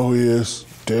 I don't know who he is.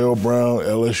 Dale Brown,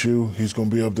 LSU. He's going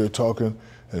to be up there talking.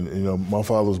 And, my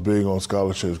father's big on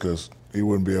scholarships because he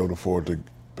wouldn't be able to afford to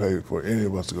pay for any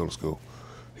of us to go to school.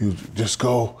 He would just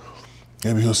go.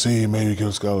 Maybe he'll see you, maybe get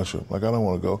a scholarship. Like, I don't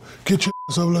want to go. Get your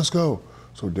ass up, let's go.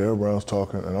 So Dale Brown's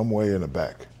talking, and I'm way in the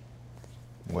back.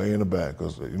 way in the back,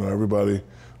 because everybody,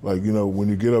 like when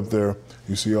you get up there,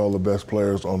 you see all the best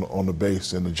players on the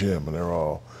base in the gym,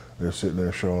 and they're sitting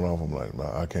there showing off. I'm like,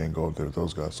 nah, I can't go up there with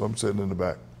those guys, so I'm sitting in the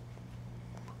back.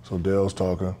 So Dale's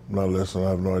talking, I'm not listening, I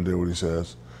have no idea what he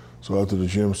says. So after the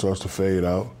gym starts to fade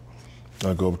out,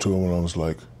 I go up to him and I was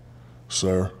like,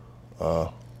 sir,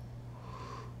 can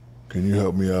you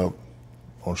help me out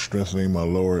on strengthening my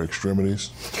lower extremities?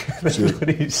 That's what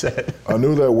he said. I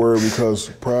knew that word because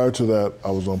prior to that, I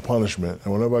was on punishment.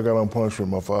 And whenever I got on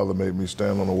punishment, my father made me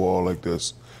stand on the wall like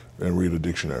this and read a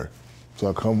dictionary. So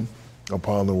I come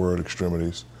upon the word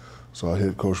extremities. So I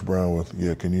hit Coach Brown with,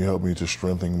 yeah, can you help me to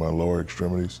strengthen my lower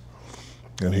extremities?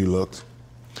 And he looked,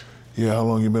 yeah, how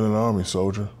long you been in the Army,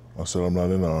 soldier? I said, I'm not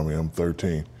in the Army, I'm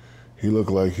 13. He looked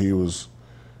like he was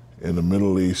in the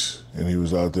Middle East and he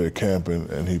was out there camping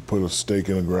and he put a stake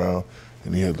in the ground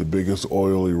and he had the biggest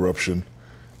oil eruption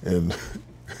in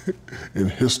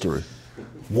history.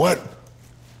 What?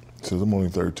 He says, I'm only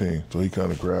 13. So he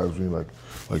kind of grabs me like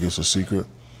it's a secret.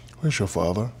 Where's your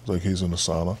father? It's like he's in the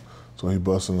sauna. So he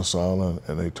busts in the sauna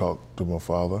and they talk to my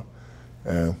father.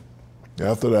 And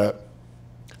after that,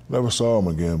 never saw him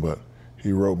again, but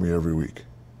he wrote me every week.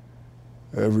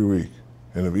 Every week.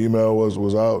 And if email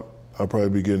was out, I'd probably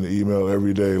be getting an email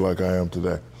every day like I am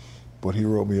today. But he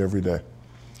wrote me every day.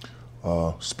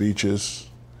 Speeches,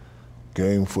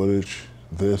 game footage,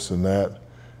 this and that.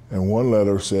 And one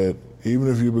letter said, even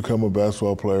if you become a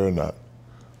basketball player or not,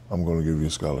 I'm going to give you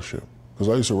a scholarship. Because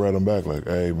I used to write him back like,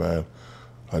 hey, man,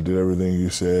 I did everything you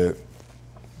said.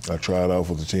 I tried out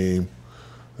for the team.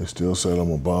 They still said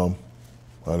I'm a bum.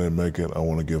 I didn't make it. I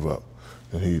want to give up.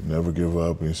 And he'd never give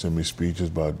up. And he sent me speeches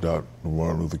by Dr.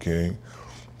 Martin Luther King.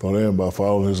 But then by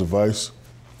following his advice,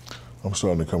 I'm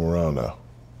starting to come around now.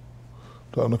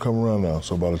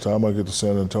 So by the time I get to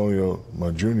San Antonio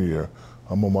my junior year,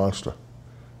 I'm a monster.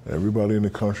 Everybody in the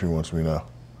country wants me now.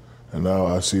 And now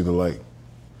I see the light.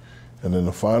 And then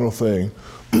the final thing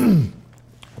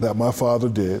that my father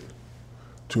did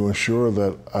to ensure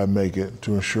that I make it,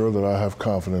 to ensure that I have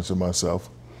confidence in myself,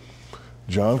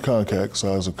 John Koncak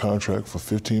signs a contract for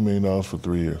 $15 million for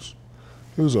 3 years.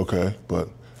 It was okay, but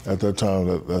at that time,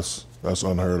 that's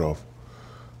unheard of.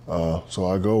 So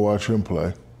I go watch him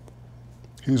play.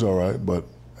 He's all right, but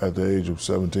at the age of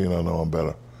 17, I know I'm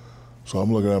better. So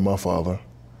I'm looking at my father,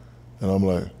 and I'm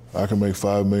like, I can make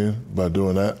 $5 million by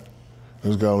doing that.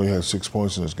 This guy only had 6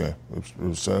 points in this game. It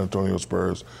was San Antonio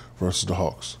Spurs versus the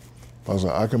Hawks. I was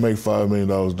like, I can make $5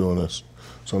 million doing this.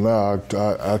 So now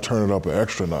I turn it up an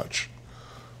extra notch.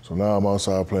 So now I'm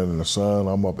outside playing in the sun.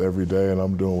 I'm up every day and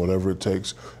I'm doing whatever it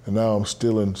takes. And now I'm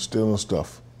stealing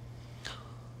stuff.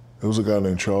 There was a guy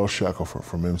named Charles Shackelford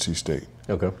from MC State.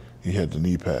 Okay. He had the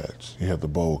knee pads. He had the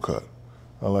bowl cut.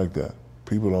 I like that.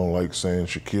 People don't like saying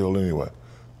Shaquille anyway.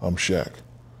 I'm Shaq.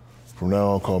 From now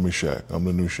on, call me Shaq. I'm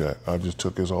the new Shaq. I just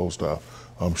took his whole style.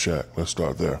 I'm Shaq. Let's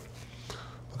start there.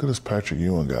 Look at this Patrick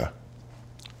Ewing guy.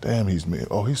 Damn, he's mean.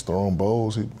 Oh, he's throwing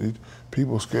bowls.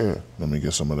 People scared. Let me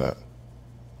get some of that.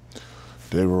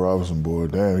 David Robinson, boy,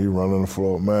 damn, he running the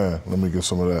floor. Man, let me get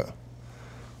some of that.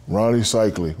 Ronnie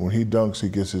Cycli, when he dunks, he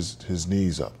gets his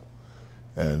knees up.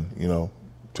 And,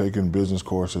 taking business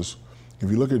courses. If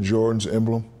you look at Jordan's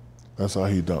emblem, that's how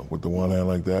he dunked, with the one hand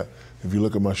like that. If you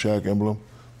look at my Shaq emblem,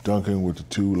 dunking with the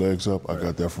two legs up, I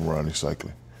got that from Ronnie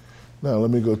Cycli. Now,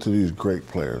 let me go to these great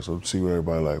players. Let's see what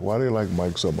everybody like. Why do they like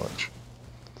Mike so much?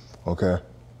 Okay.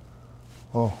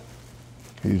 Oh,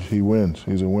 he wins.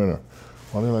 He's a winner.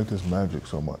 Why do they like this Magic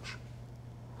so much?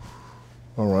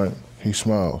 All right, he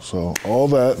smiles. So all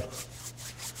that,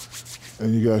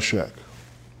 and you got Shaq.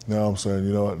 Now I'm saying,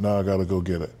 you know what, now I gotta go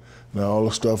get it. Now all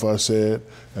the stuff I said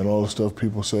and all the stuff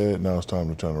people said, now it's time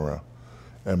to turn around.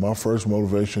 And my first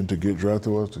motivation to get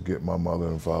drafted was to get my mother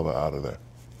and father out of there.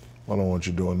 I don't want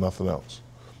you doing nothing else.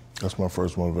 That's my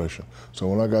first motivation. So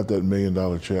when I got that $1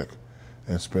 million check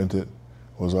and spent it,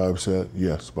 was I upset?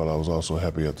 Yes, but I was also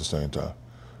happy at the same time.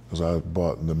 Because I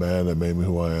bought the man that made me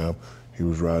who I am. He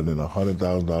was riding in a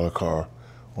 $100,000 car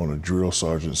on a drill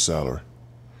sergeant's salary.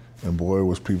 And boy,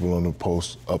 was people on the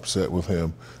post upset with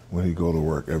him when he'd go to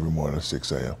work every morning at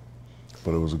 6 a.m.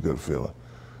 But it was a good feeling.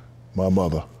 My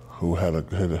mother, who had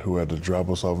to drop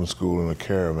us off in school in a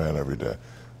caravan every day,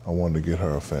 I wanted to get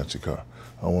her a fancy car.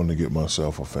 I wanted to get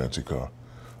myself a fancy car.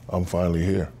 I'm finally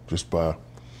here, just by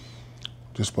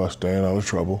staying out of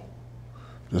trouble,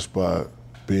 just by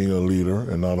being a leader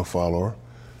and not a follower,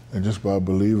 and just by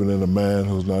believing in a man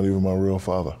who's not even my real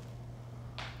father.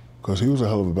 Because he was a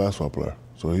hell of a basketball player.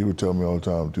 So he would tell me all the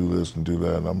time, do this and do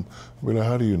that, and I'd be like,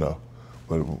 how do you know?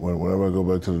 But whenever I go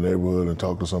back to the neighborhood and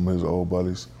talk to some of his old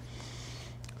buddies,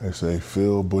 they say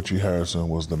Phil Butchie Harrison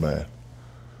was the man.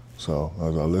 So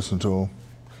as I listened to him,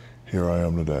 here I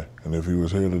am today. And if he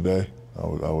was here today, I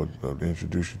would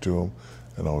introduce you to him,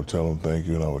 and I would tell him thank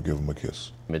you, and I would give him a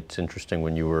kiss. It's interesting,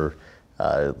 when you were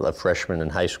a freshman in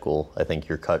high school, I think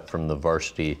you're cut from the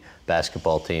varsity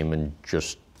basketball team and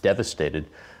just devastated.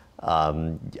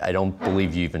 I don't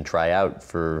believe you even try out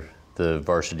for the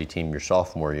varsity team your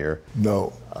sophomore year.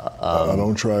 No, I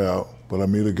don't try out, but I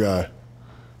meet a guy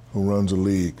who runs a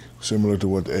league similar to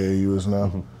what the AAU is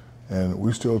now, and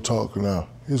we still talk now.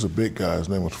 He's a big guy. His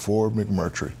name was Ford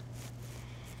McMurtry.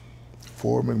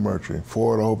 Ford McMurtry.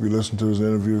 Ford, I hope you listen to his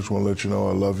interviews. Want to let you know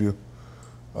I love you.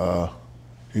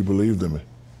 He believed in me.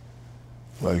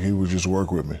 Like, he would just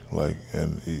work with me. Like,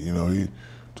 and he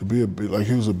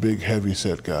was a big, heavy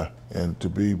set guy, and to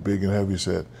be big and heavy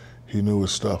set, he knew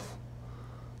his stuff.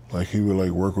 Like, he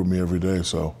would work with me every day.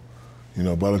 So,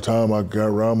 by the time I got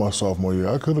around my sophomore year,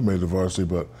 I could have made the varsity,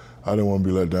 but I didn't want to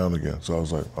be let down again. So I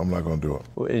was like, I'm not going to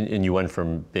do it. And you went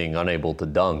from being unable to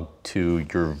dunk to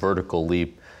your vertical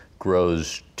leap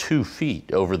grows 2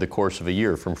 feet over the course of a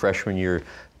year, from freshman year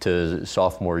to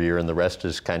sophomore year, and the rest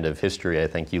is kind of history. I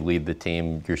think you lead the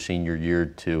team your senior year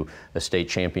to a state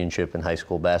championship in high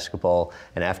school basketball.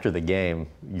 And after the game,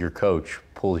 your coach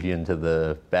pulls you into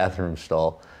the bathroom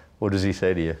stall. What does he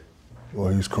say to you? Well,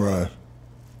 he's crying,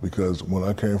 because when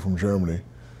I came from Germany,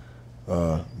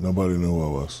 nobody knew who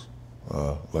I was.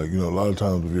 A lot of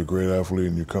times if you're a great athlete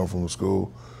and you come from a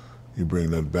school, you bring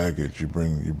that baggage, you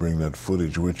bring that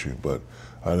footage with you. But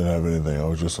I didn't have anything. I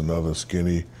was just another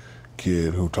skinny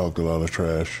kid who talked a lot of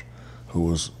trash, who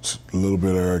was a little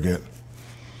bit arrogant.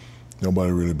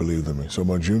 Nobody really believed in me. So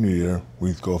my junior year,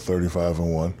 we go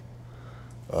 35-1.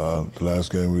 The last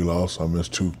game we lost, I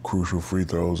missed 2 crucial free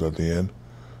throws at the end,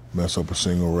 mess up a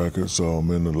single record. So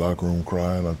I'm in the locker room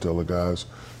crying. I tell the guys,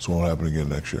 this won't happen again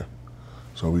next year.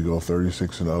 So we go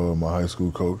 36-0. My high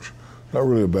school coach, not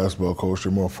really a basketball coach,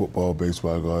 they're more football,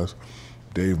 baseball guys,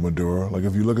 Dave Madura. Like,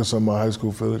 if you look at some of my high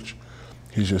school footage,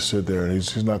 he's just sit there and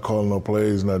he's not calling no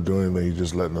plays, he's not doing anything, he's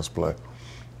just letting us play.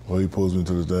 Well, he pulls me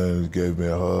to the den and he gave me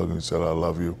a hug and he said, I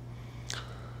love you.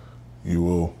 You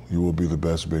will be the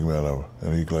best big man ever.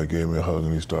 And he gave me a hug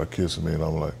and he started kissing me, and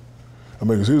I'm like,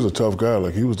 because he was a tough guy.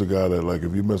 Like, he was the guy that,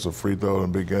 if you miss a free throw in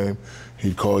a big game,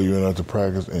 he'd call you in after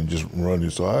practice and just run you.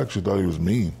 So I actually thought he was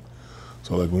mean.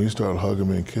 So when he started hugging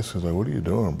me and kissing, I was like, what are you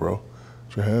doing, bro?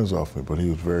 Get your hands off me. But he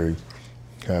was very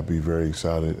happy, very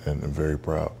excited, and very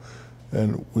proud.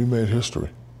 And we made history.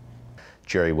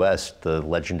 Jerry West, the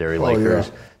legendary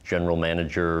Lakers general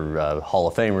manager, Hall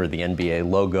of Famer, the NBA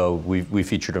logo. We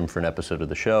featured him for an episode of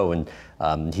the show, and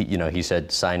he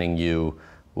said signing you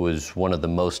was one of the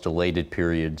most elated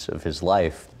periods of his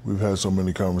life. We've had so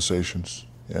many conversations,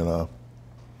 and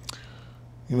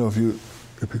if you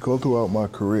go throughout my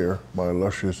career, my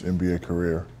illustrious NBA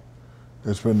career,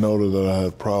 it's been noted that I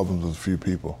had problems with a few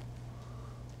people.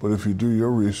 But if you do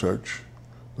your research,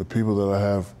 the people that I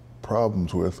have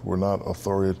problems with were not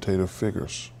authoritative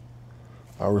figures.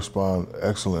 I respond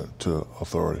excellent to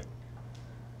authority.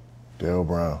 Dale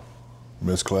Brown,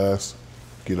 miss class,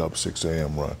 get up 6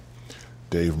 a.m. run.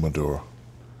 Dave Madura,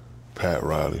 Pat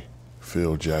Riley,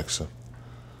 Phil Jackson.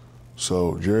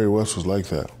 So Jerry West was like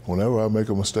that. Whenever I make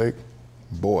a mistake,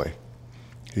 boy,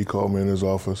 he called me in his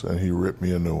office and he ripped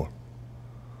me a new one.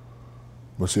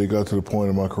 But see, it got to the point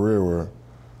in my career where,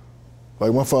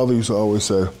 my father used to always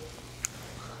say,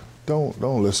 don't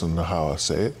listen to how I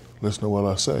say it, listen to what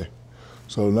I say.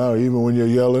 So now even when you're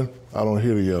yelling, I don't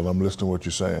hear the yelling, I'm listening to what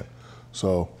you're saying.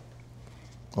 So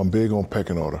I'm big on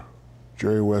pecking order.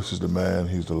 Jerry West is the man,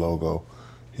 he's the logo,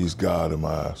 he's God in my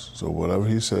eyes. So whatever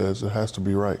he says, it has to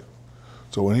be right.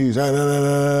 So when he's,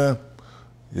 yes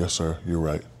sir, you're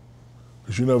right.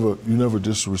 Because you never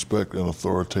disrespect an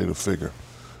authoritative figure,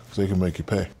 because they can make you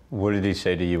pay. What did he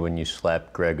say to you when you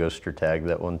slapped Greg Ostertag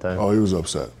that one time? Oh, he was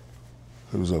upset.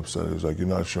 He was upset. He was like, you're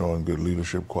not showing good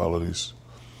leadership qualities.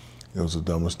 It was the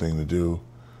dumbest thing to do.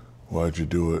 Why'd you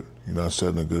do it? You're not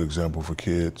setting a good example for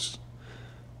kids.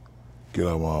 Get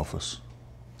out of my office.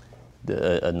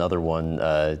 Another one,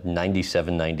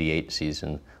 97-98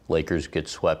 season, Lakers get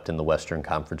swept in the Western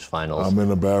Conference Finals. I'm in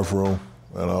the bathroom,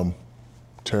 and I'm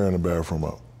tearing the bathroom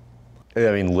up.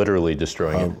 I mean, literally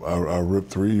destroying it. I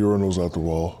ripped 3 urinals out the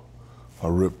wall. I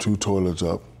ripped 2 toilets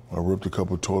up. I ripped a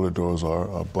couple toilet doors out.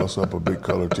 I bust up a big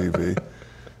color TV,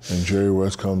 and Jerry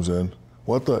West comes in.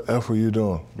 What the F are you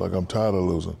doing? Like, I'm tired of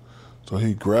losing. So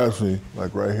he grabs me,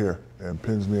 right here, and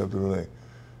pins me up to the neck.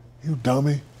 You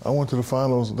dummy. I went to the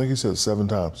finals, I think he said 7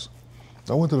 times.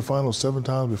 I went to the finals 7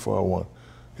 times before I won.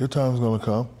 Your time's gonna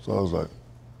come. So I was like,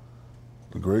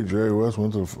 the great Jerry West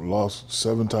lost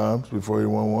 7 times before he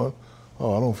won one.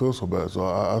 oh, I don't feel so bad. So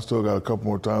I still got a couple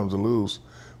more times to lose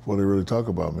before they really talk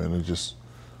about me. And it just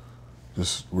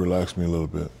relaxed me a little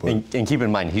bit. But, and keep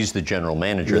in mind, he's the general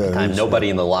manager at the time. Nobody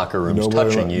in the locker room's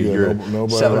touching you. Yeah, You're a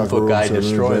 7-foot guy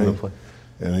destroying the play.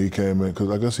 And he came in, because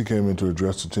I guess he came in to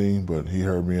address the team, but he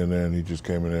heard me in there and he just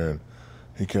came in there and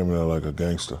he came in there like a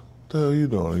gangster. What the hell are you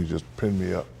doing? He just pinned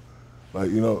me up. Like,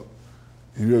 you know,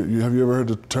 have you ever heard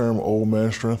the term old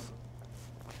man strength?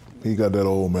 He got that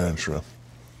old man strength.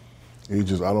 He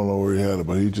just, I don't know where he had it,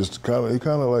 but he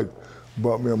kind of like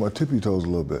brought me on my tippy toes a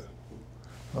little bit.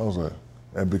 I was like,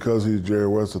 and because he's Jerry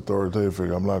West's authoritative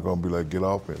figure, I'm not going to be like, get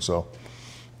off me. So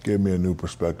gave me a new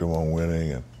perspective on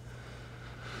winning and,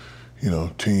 you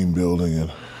know, team building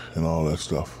and all that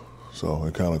stuff. So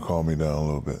it kind of calmed me down a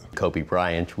little bit. Kobe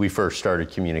Bryant, we first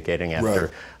started communicating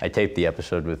after I taped the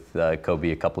episode with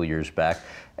Kobe a couple of years back.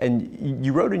 And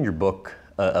you wrote in your book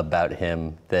about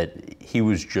him that he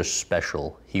was just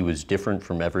special. He was different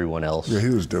from everyone else. Yeah, he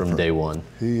was different. From day one.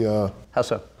 How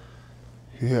so?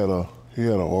 He had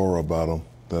an aura about him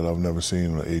that I've never seen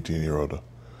in an 18-year-old.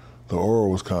 The aura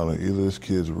was kind of either this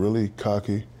kid's really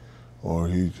cocky or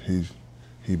he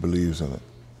believes in it.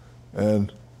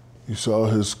 And you saw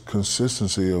his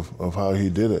consistency of how he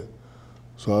did it.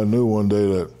 So I knew one day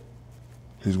that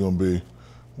he's going to be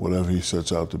whatever he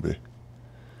sets out to be.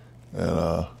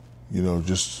 And, you know,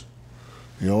 just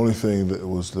the only thing that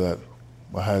was that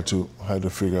I had to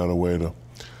figure out a way to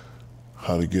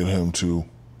how to get him to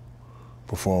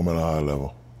perform at a high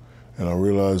level. And I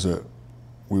realized that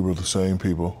we were the same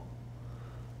people,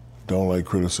 don't like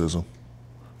criticism,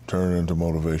 turn it into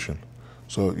motivation.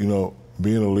 So, you know,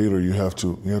 being a leader, you have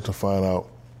to find out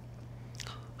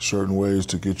certain ways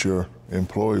to get your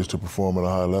employees to perform at a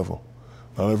high level.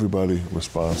 Not everybody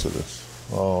responds to this.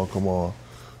 Oh, come on.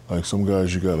 Like some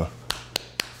guys you gotta.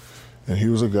 And he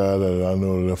was a guy that I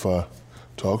know that if I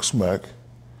talk smack,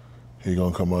 he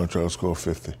gonna come out and try to score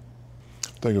 50. I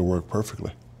think it worked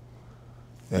perfectly.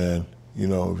 And, you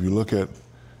know, if you look at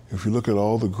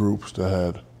all the groups that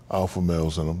had alpha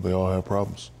males in them, they all had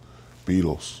problems.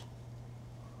 Beatles,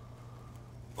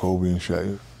 Kobe and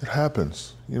Shaq. It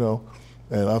happens, you know,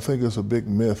 and I think it's a big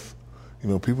myth. You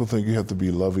know, people think you have to be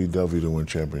lovey-dovey to win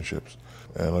championships.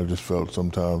 And I just felt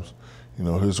sometimes, you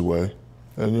know, his way.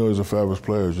 And, you know, he's a fabulous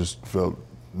player, just felt,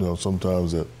 you know,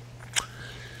 sometimes that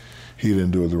he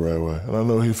didn't do it the right way. And I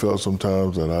know he felt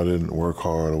sometimes that I didn't work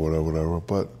hard or whatever.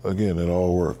 But again, it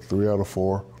all worked. 3 out of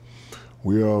 4.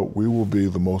 We will be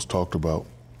the most talked about,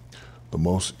 the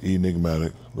most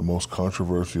enigmatic, the most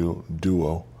controversial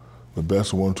duo, the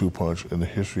best 1-2 punch in the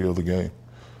history of the game.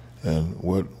 And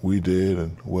what we did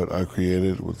and what I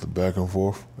created with the back and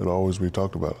forth, it'll always be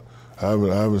talked about. I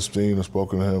haven't seen or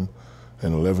spoken to him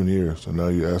in 11 years, and now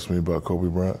you ask me about Kobe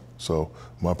Bryant. So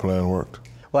my plan worked.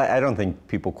 Well, I don't think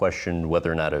people question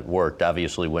whether or not it worked.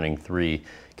 Obviously, winning 3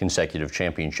 consecutive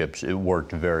championships, it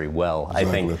worked very well. Exactly.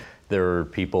 I think there are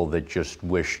people that just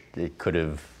wish it could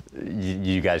have,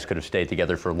 you guys could have stayed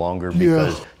together for longer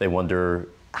because they wonder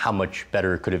how much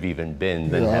better it could have even been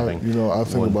than having. You know, I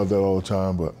think about that all the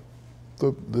time, but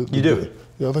you do?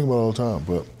 Yeah, I think about it all the time.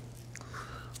 But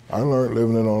I learned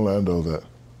living in Orlando that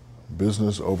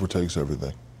business overtakes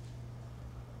everything.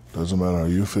 Doesn't matter how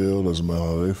you feel, doesn't matter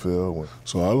how they feel.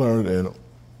 So I learned in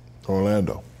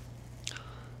Orlando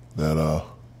that,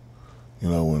 you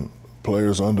know, when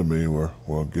players under me were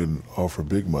getting offered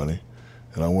big money,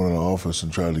 and I went in the office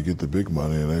and tried to get the big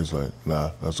money, and they was like,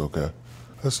 nah, that's okay.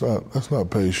 Let's not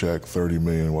pay Shaq $30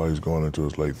 million while he's going into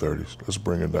his late 30s. Let's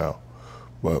bring it down.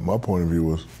 But my point of view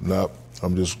was, nah,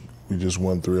 we just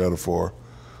won 3 out of 4.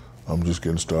 I'm just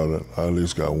getting started. I at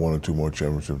least got 1 or 2 more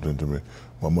championships into me.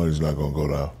 My money's not going to go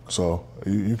down. So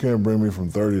you can't bring me from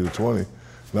 30 to 20,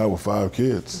 not with 5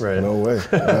 kids. Right. No way.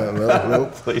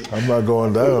 Nope. I'm not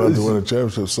going down after winning a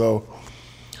championship. So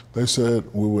they said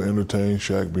we would entertain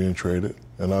Shaq being traded,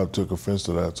 and I took offense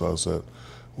to that. So I said,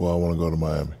 well, I want to go to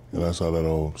Miami. And that's how that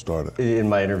all started. In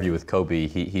my interview with Kobe,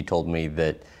 he told me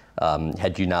that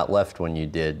had you not left when you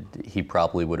did, he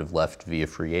probably would have left via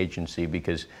free agency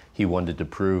because he wanted to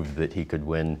prove that he could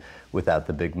win without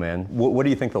the big man. What do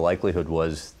you think the likelihood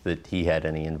was that he had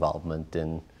any involvement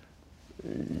in,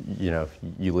 you know,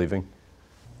 you leaving?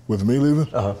 With me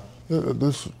leaving? Uh-huh.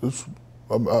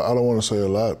 I don't want to say a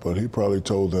lot, but he probably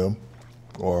told them,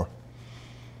 or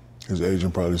his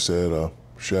agent probably said,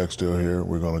 Shaq's still here,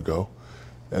 we're going to go.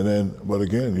 And then, but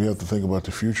again, you have to think about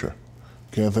the future.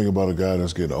 You can't think about a guy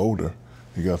that's getting older.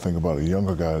 You got to think about a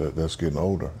younger guy that's getting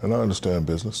older. And I understand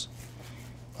business.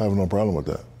 I have no problem with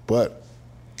that. But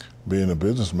being a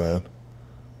businessman,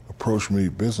 approach me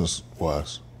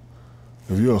business-wise.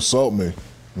 If you insult me,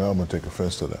 now I'm going to take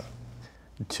offense to that.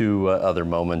 Two other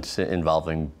moments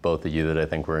involving both of you that I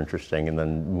think were interesting, and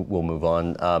then we'll move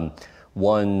on.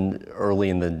 One, early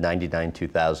in the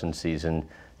 99-2000 season,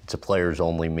 it's a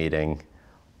players-only meeting.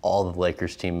 All the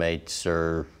Lakers teammates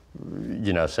are,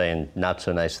 saying not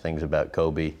so nice things about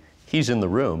Kobe. He's in the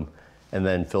room, and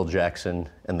then Phil Jackson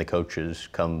and the coaches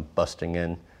come busting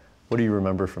in. What do you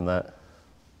remember from that?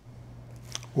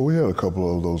 Well, we had a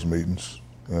couple of those meetings,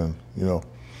 and our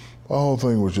whole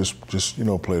thing was just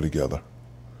play together.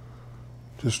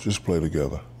 Just play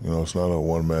together. It's not a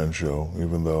one-man show,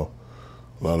 even though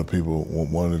a lot of people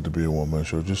wanted it to be a one-man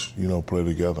show. Just play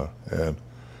together, and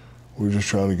we're just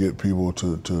trying to get people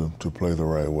to play the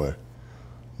right way.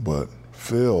 But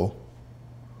Phil,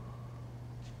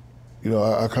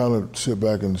 I kind of sit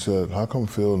back and said, how come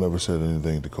Phil never said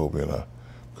anything to Kobe and I?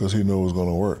 Because he knew it was going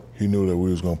to work. He knew that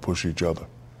we was going to push each other.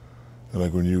 And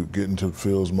like when you get into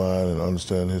Phil's mind and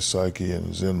understand his psyche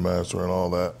and Zen master and all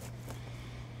that,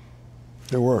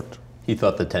 it worked. He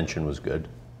thought the tension was good.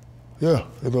 Yeah,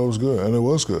 he thought it was good, and it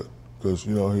was good. Because,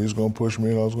 he was going to push me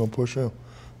and I was going to push him.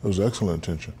 It was excellent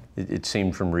tension. It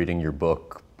seemed from reading your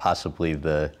book, possibly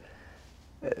the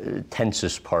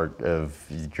tensest part of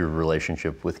your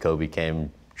relationship with Kobe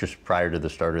came just prior to the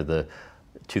start of the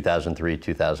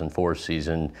 2003-2004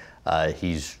 season.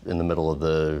 He's in the middle of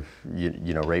the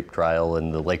rape trial,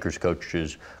 and the Lakers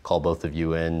coaches call both of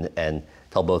you in and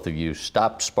tell both of you,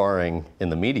 stop sparring in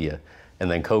the media. And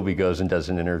then Kobe goes and does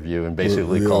an interview and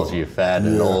basically calls you fat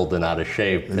and old and out of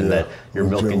shape, and that you're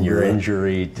milking your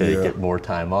injury to get more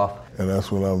time off. And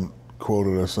that's when I'm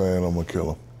quoted as saying, I'm going to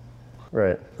kill him.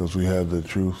 Right. Because we had the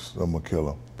truth, I'm going to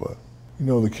kill him. But,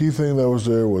 the key thing that was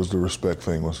there was the respect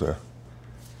thing was there.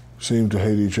 Seemed to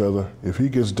hate each other. If he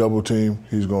gets double teamed,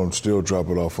 he's going to still drop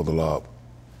it off for the lob.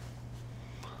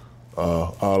 A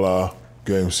la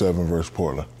Game 7 versus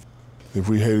Portland. If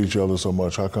we hate each other so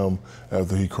much, how come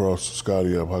after he crossed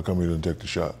Scottie up, how come he didn't take the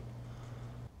shot?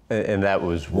 And that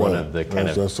was one of the kind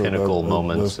of pinnacle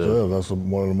moments. That's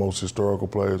one of the most historical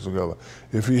players together.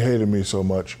 If he hated me so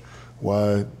much,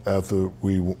 why after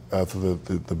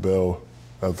the bell,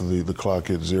 after the clock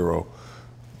hit 0,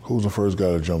 who's the first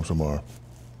guy that jumps him arm?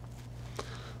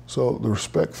 So the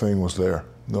respect thing was there.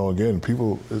 Again,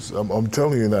 people, I'm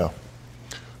telling you now,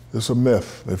 it's a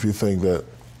myth if you think that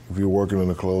if you're working in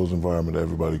a closed environment,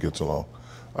 everybody gets along.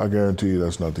 I guarantee you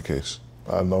that's not the case.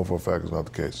 I know for a fact it's not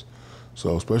the case.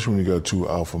 So especially when you got two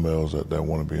alpha males that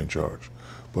want to be in charge.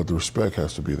 But the respect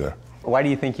has to be there. Why do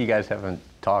you think you guys haven't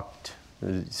talked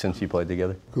since you played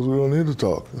together? Because we don't need to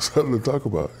talk. There's nothing to talk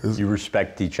about. You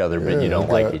respect each other, but you don't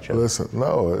like each other. Listen,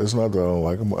 no, it's not that I don't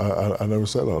like them. I never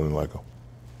said I didn't like them.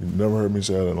 You never heard me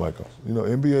say I didn't like them.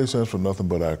 NBA stands for nothing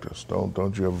but actors.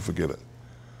 Don't you ever forget it.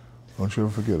 Don't you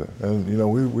ever forget it.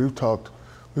 And we've talked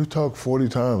 40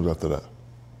 times after that.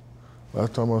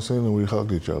 Last time I seen them, we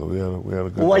hugged each other. We had a good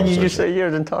conversation. Why did you say you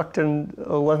hadn't talked in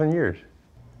 11 years?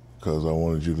 Because I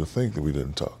wanted you to think that we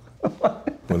didn't talk.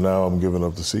 But now I'm giving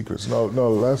up the secrets. No, the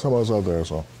last time I was out there, I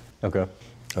saw him. Okay.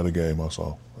 At a game, I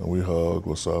saw him. And we hugged,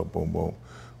 what's up, boom, boom.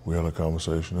 We had a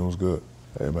conversation. It was good.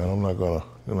 Hey, man, I'm not gonna,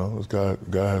 this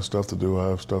guy has stuff to do. I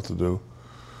have stuff to do.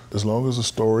 As long as the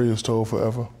story is told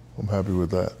forever, I'm happy with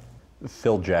that.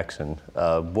 Phil Jackson,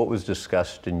 what was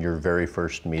discussed in your very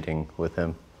first meeting with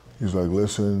him? He's like,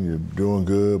 listen, you're doing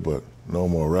good, but no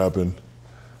more rapping,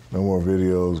 no more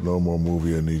videos, no more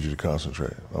movie. I need you to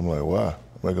concentrate. I'm like, why?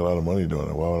 I make a lot of money doing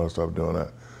it. Why would I stop doing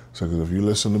that? So, because if you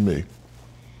listen to me,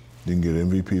 you can get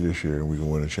MVP this year and we can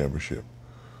win a championship.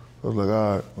 I was like,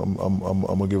 all right,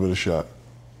 I'm gonna give it a shot.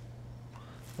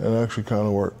 And it actually kind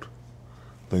of worked.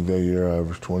 I think that year I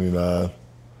averaged 29,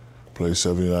 played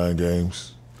 79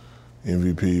 games,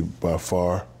 MVP by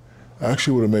far. I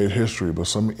actually would have made history, but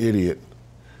some idiot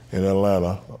in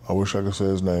Atlanta, I wish I could say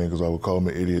his name because I would call him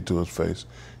an idiot to his face.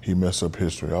 He messed up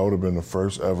history. I would have been the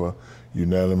first ever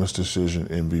unanimous decision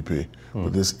MVP.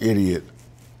 But this idiot,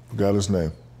 forgot his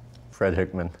name. Fred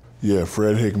Hickman. Yeah,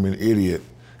 Fred Hickman, idiot,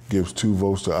 gives 2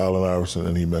 votes to Allen Iverson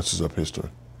and he messes up history.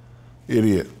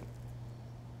 Idiot.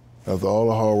 After all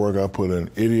the hard work I put in,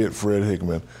 idiot Fred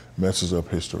Hickman messes up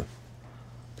history.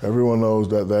 Everyone knows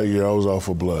that year I was out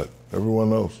for blood. Everyone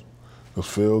knows. Because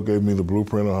Phil gave me the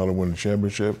blueprint on how to win the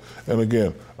championship. And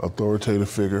again, authoritative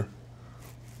figure.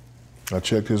 I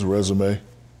checked his resume,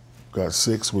 got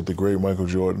 6 with the great Michael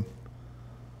Jordan.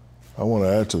 I want to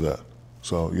add to that.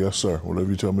 So yes, sir,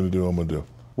 whatever you tell me to do, I'm gonna do.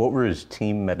 What were his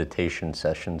team meditation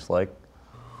sessions like?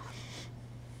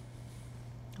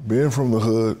 Being from the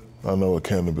hood, I know what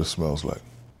cannabis smells like.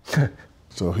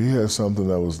 So he had something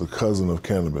that was the cousin of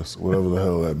cannabis, whatever the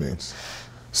hell that means.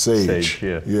 Sage. Sage,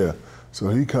 yeah. Yeah. So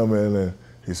he come in and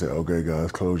he said, okay,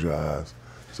 guys, close your eyes.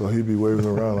 So he'd be waving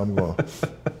around. I'm going,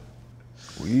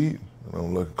 we eat? And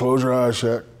I'm looking, close your eyes,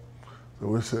 Shaq. So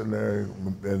we're sitting there,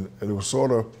 and it was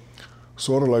sort of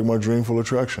like my dreamful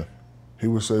attraction. He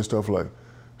would say stuff like,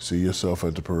 see yourself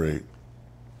at the parade.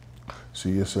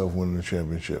 See yourself winning the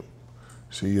championship.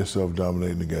 See yourself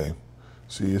dominating the game.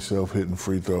 See yourself hitting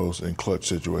free throws in clutch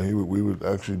situations. We would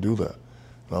actually do that.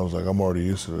 And I was like, I'm already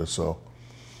used to this. So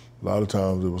a lot of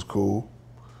times it was cool.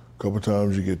 A couple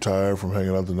times you get tired from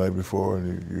hanging out the night before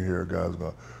and you hear guys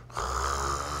going,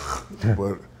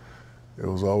 but it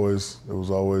was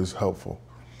always helpful.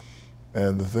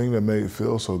 And the thing that made it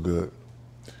feel so good,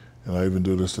 and I even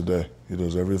do this today, he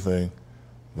does everything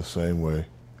the same way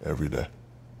every day.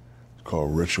 It's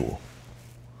called ritual.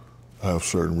 I have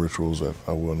certain rituals that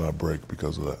I will not break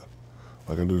because of that.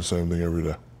 Like I do the same thing every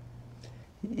day.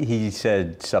 He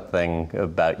said something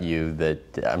about you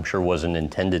that I'm sure wasn't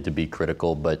intended to be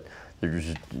critical, but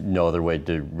there's no other way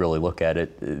to really look at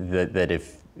it, that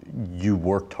if you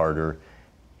worked harder,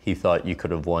 he thought you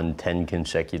could have won 10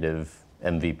 consecutive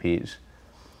MVPs.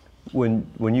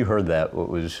 When you heard that, what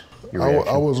was your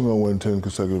reaction? I wasn't going to win 10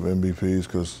 consecutive MVPs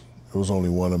because it was only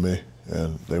one of me,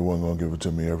 and they weren't going to give it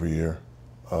to me every year.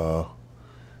 A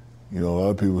lot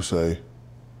of people say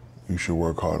you should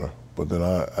work harder, but then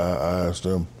I asked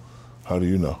them, how do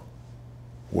you know?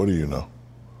 What do you know?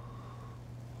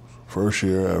 First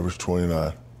year, averaged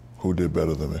 29. Who did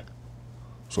better than me?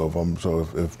 So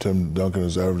if Tim Duncan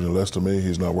is averaging less than me,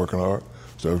 he's not working hard.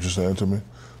 Is that what you're saying to me?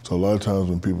 So a lot of times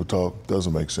when people talk, it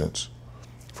doesn't make sense.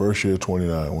 First year,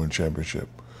 29, win championship.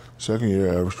 Second year,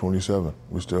 average 27.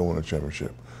 We still win a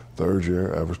championship. Third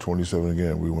year, average 27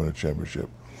 again. We win a championship.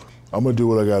 I'm going to do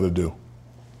what I got to do.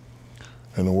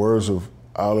 In the words of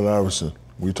Allen Iverson,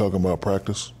 we talking about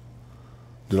practice.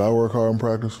 Did I work hard in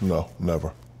practice? No,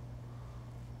 never.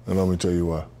 And let me tell you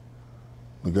why.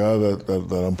 The guy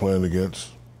that I'm playing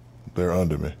against, they're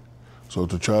under me. So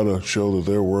to try to show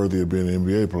that they're worthy of being an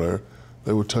NBA player,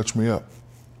 they would touch me up.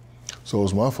 So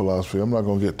it's my philosophy, I'm not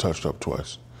going to get touched up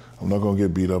twice. I'm not going to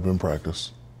get beat up in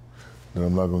practice, and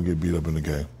I'm not going to get beat up in the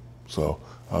game. So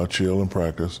I'll chill in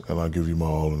practice, and I'll give you my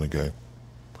all in the game.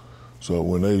 So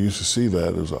when they used to see that,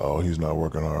 it was like, oh, he's not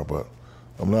working hard, but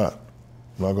I'm not.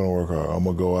 I'm not going to work hard. I'm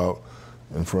going to go out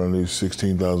in front of these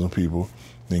 16,000 people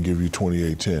and give you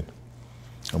 28-10.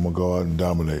 I'm going to go out and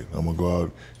dominate. I'm going to go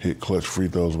out, hit clutch free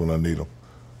throws when I need them.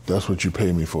 That's what you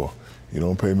pay me for. You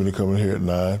don't pay me to come in here at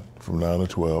 9, from 9 to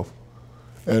 12.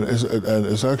 And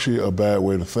it's actually a bad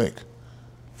way to think.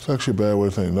 It's actually a bad way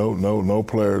to think. No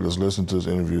player that's listening to this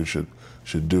interview should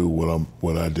do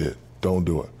what I did. Don't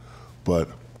do it. But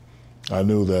I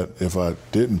knew that if I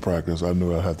didn't practice, I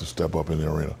knew I'd have to step up in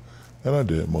the arena. And I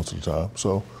did most of the time.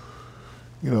 So,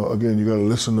 again, you got to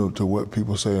listen to what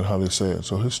people say and how they say it.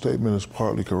 So his statement is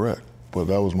partly correct, but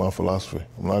that was my philosophy.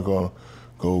 I'm not going to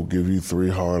go give you 3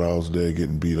 hard hours a day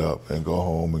getting beat up and go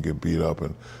home and get beat up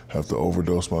and have to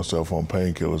overdose myself on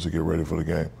painkillers to get ready for the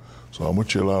game. So I'm going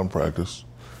to chill out and practice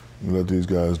and let these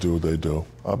guys do what they do.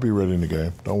 I'll be ready in the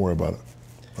game. Don't worry about it.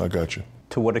 I got you.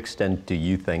 To what extent do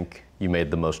you think you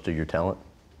made the most of your talent?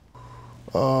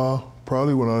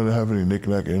 Probably when I didn't have any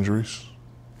knick-knack injuries.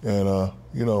 And,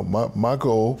 my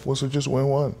goal was to just win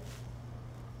one.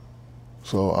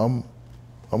 So I'm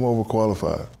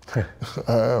overqualified.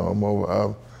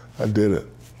 I did it.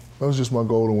 That was just my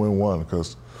goal to win one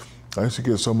because I used to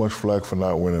get so much flack for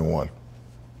not winning one.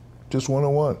 Just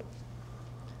winning one.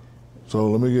 So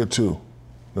let me get 2.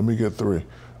 Let me get 3.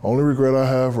 Only regret I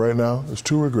have right now is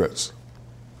 2 regrets.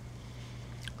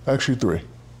 Actually 3.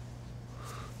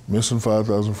 Missing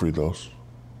 5,000 free throws.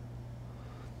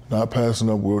 Not passing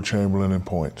up Wilt Chamberlain in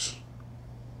points.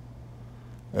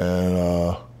 And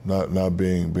not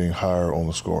being higher on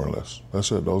the scoring list.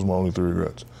 That's it. Those are my only 3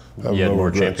 regrets. You had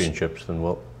more championships than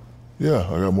Wilt. Yeah,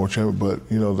 I got more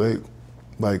championships.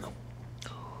 But,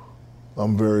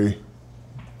 I'm very,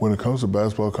 when it comes to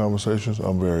basketball conversations,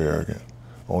 I'm very arrogant.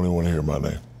 I only want to hear my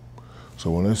name. So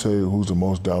when they say who's the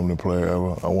most dominant player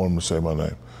ever, I want them to say my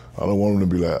name. I don't want them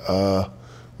to be like,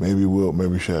 maybe Wilt,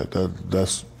 maybe Shaq.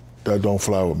 That don't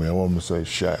fly with me. I want them to say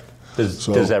Shaq.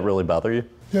 Does that really bother you?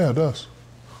 Yeah, it does.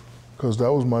 Because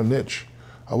that was my niche.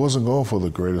 I wasn't going for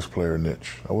the greatest player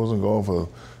niche. I wasn't going for,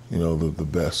 the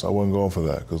best. I wasn't going for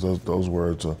that because those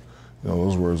words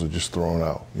are just thrown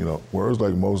out. Words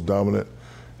like most dominant,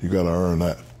 you got to earn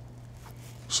that.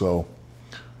 So,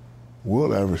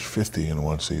 Wilt averaged 50 in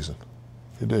one season.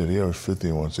 He did. He averaged 50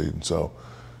 in one season. So,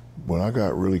 when I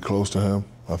got really close to him,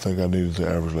 I think I needed to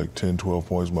average like 10, 12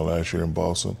 points my last year in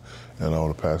Boston, and I would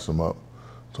have passed him up.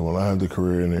 So when I had the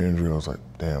career and the injury, I was like,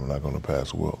 damn, I'm not going to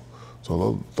pass Wilt.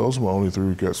 So those are my only 3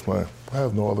 regrets playing. I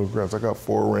have no other regrets. I got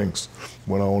 4 rings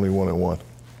when I only wanted 1.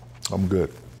 I'm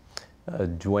good.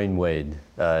 Dwayne Wade,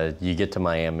 you get to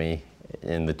Miami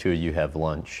and the two of you have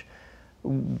lunch.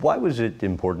 Why was it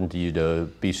important to you to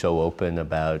be so open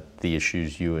about the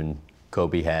issues you and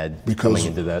Kobe had coming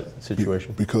into that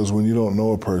situation? Because when you don't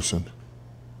know a person,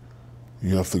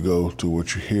 you have to go to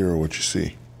what you hear or what you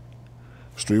see.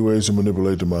 There's 3 ways to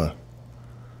manipulate the mind.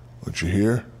 What you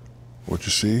hear, what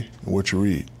you see, and what you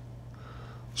read.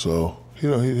 So he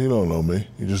don't know me.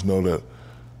 He just know that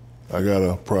I got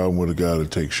a problem with a guy that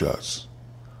takes shots.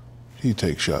 He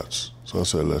takes shots. So I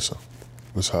said, listen,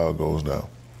 this is how it goes down.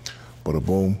 Bada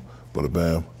boom, bada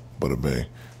bam, bada bang.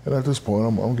 And at this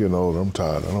point, I'm getting older. I'm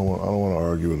tired. I don't want to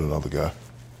argue with another guy.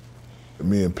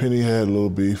 Me and Penny had a little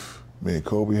beef. Me and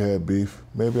Kobe had beef.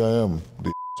 Maybe I am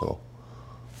the so.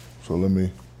 So let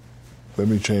me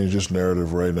change this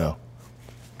narrative right now.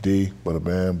 D, bada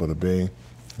bam, bada bing.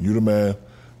 You the man.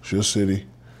 It's your city.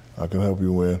 I can help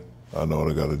you win. I know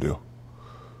what I got to do.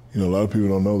 You know, a lot of people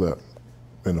don't know that.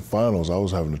 In the finals, I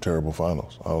was having a terrible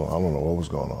finals. I don't know what was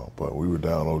going on, but we were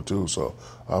down 0-2, so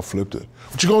I flipped it.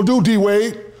 What you gonna do,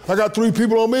 D-Wade? I got 3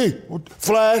 people on me.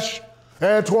 Flash,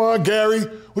 Antoine, Gary.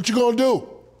 What you gonna do?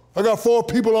 I got 4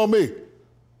 people on me.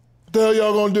 What the hell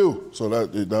y'all gonna do? So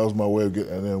that was my way of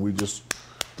getting, and then we just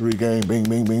 3 game, bing,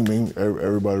 bing, bing, bing.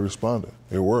 Everybody responded.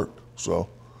 It worked. So,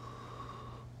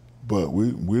 but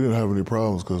we didn't have any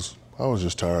problems because I was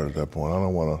just tired at that point. I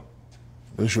don't want to.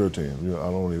 It's your team. You know, I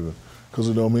don't even. Because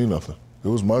it don't mean nothing. It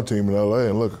was my team in LA,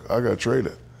 and look, I got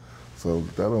traded. So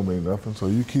that don't mean nothing. So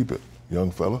you keep it,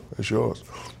 young fella. It's yours.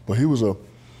 But he was a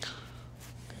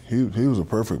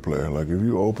perfect player. Like if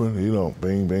you open, you don't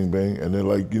bang, bang, bang, and then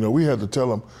like we had to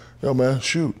tell him, yo man,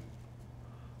 shoot.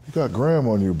 You got Graham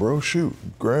on you, bro. Shoot.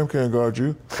 Graham can't guard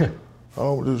you. I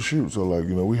don't just shoot. So like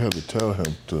we had to tell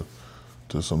him to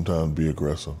sometimes be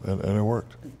aggressive, and it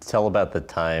worked. Tell about the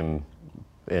time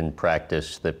in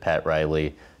practice that Pat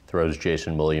Riley throws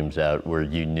Jason Williams out, where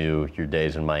you knew your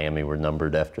days in Miami were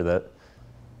numbered after that?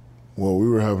 Well, we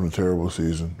were having a terrible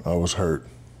season. I was hurt.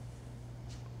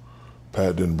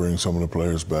 Pat didn't bring some of the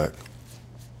players back.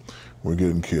 We're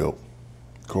getting killed.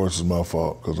 Of course, it's my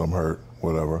fault because I'm hurt,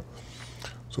 whatever.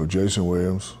 So Jason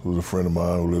Williams, who's a friend of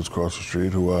mine who lives across the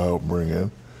street, who I helped bring in,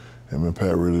 him and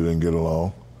Pat really didn't get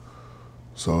along.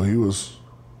 So he was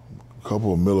a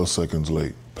couple of milliseconds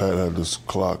late. Pat had this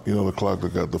clock, the clock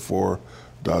that got the 4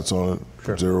 dots on it,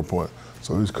 sure. 0 point.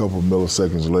 So he's a couple of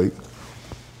milliseconds late.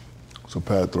 So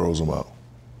Pat throws him out.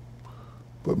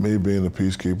 But me being the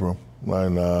peacekeeper,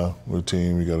 nah, we're a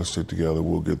team, you got to stick together,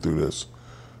 we'll get through this.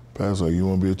 Pat's like, you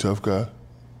want to be a tough guy?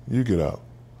 You get out.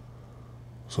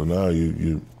 So now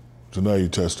you're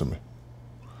testing me.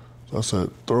 So I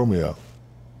said, throw me out.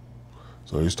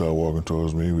 So he started walking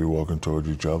towards me, we were walking towards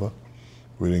each other.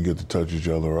 We didn't get to touch each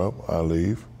other up, I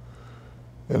leave.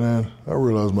 And then I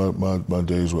realized my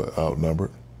days were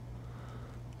outnumbered.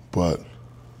 But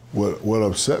what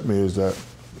upset me is that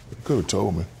you could have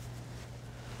told me.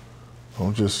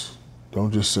 Don't just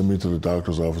send me to the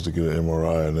doctor's office to get an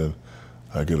MRI and then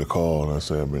I get a call and I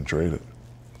say I've been traded.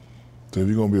 So if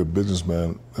you're gonna be a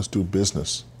businessman, let's do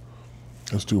business.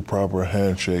 Let's do proper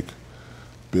handshake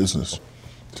business.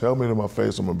 Tell me to my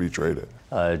face I'm gonna be traded.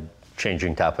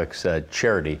 Changing topics,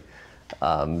 charity.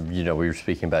 We were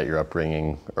speaking about your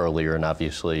upbringing earlier, and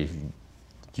obviously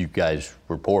you guys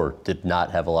were poor, did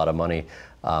not have a lot of money.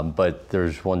 But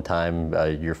there's one time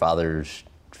your father's,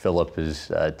 Philip,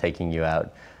 is taking you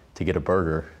out to get a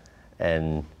burger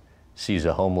and sees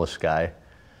a homeless guy.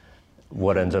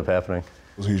 What ends up happening?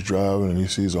 He's driving and he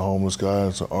sees a homeless guy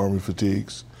in some army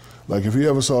fatigues. Like if you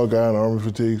ever saw a guy in army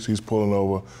fatigues, he's pulling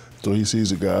over, so he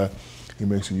sees a guy, he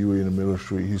makes a U-E in the middle of the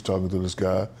street, he's talking to this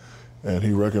guy, and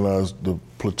he recognized the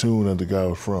platoon that the guy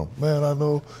was from. Man, I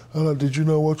know, did you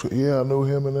know what? Yeah, I know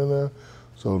him and then there.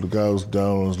 So the guy was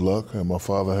down on his luck, and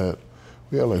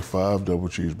we had like 5 double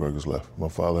cheeseburgers left. My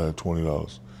father had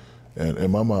 $20. And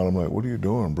in my mind, I'm like, what are you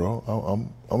doing, bro?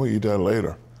 I'm gonna eat that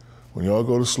later. When y'all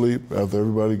go to sleep, after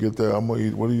everybody get there, I'm gonna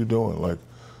eat, what are you doing? Like,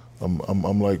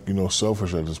 I'm like,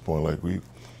 selfish at this point. Like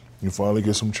you finally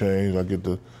get some change, I get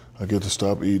to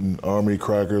stop eating army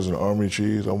crackers and army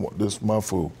cheese. This is my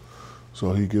food.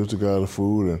 So he gives the guy the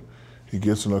food, and he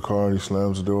gets in the car and he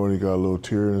slams the door and he got a little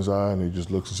tear in his eye and he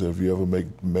just looks and says, if you ever make,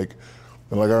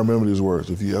 and like I remember these words,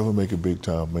 if you ever make it big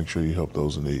time, make sure you help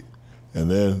those in need.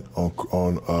 And then on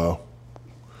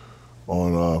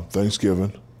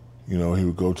Thanksgiving, he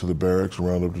would go to the barracks,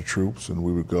 round up the troops, and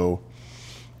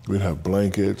we'd have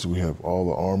blankets, we have all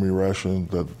the army rations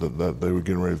that they were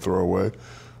getting ready to throw away,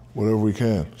 whatever we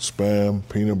can, Spam,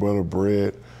 peanut butter,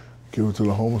 bread, give it to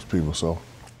the homeless people. So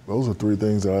those are three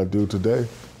things that I do today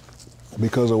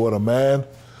because of what a man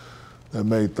that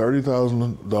made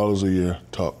 $30,000 a year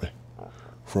taught me.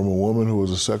 From a woman who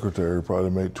was a secretary who probably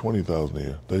made $20,000 a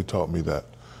year. They taught me that.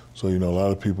 So, you know, a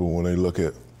lot of people, when they look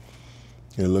at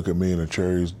me and the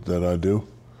charities that I do,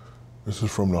 this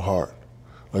is from the heart.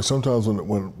 Like sometimes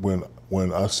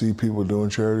when I see people doing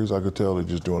charities, I could tell they're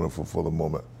just doing it for the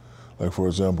moment. Like for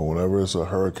example, whenever it's a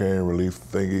hurricane relief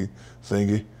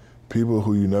thingy, people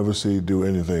who you never see do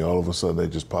anything, all of a sudden they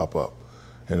just pop up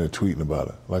and they're tweeting about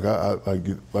it. Like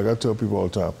I tell people all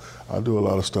the time, I do a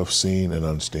lot of stuff seen and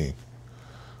unseen.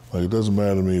 Like it doesn't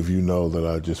matter to me if you know that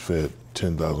I just fed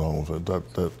 10,000 homes.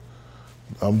 That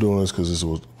I'm doing this because this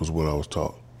was what I was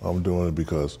taught. I'm doing it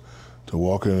because to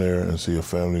walk in there and see a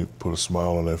family put a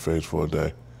smile on their face for a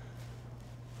day,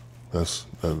 that's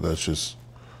just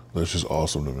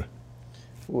awesome to me.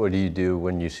 What do you do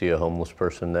when you see a homeless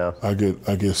person now? I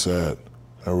get sad.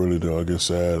 I really do. I get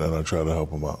sad and I try to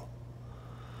help them out.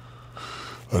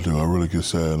 I do. I really get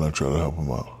sad and I try to help them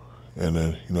out. And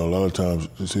then, you know, a lot of times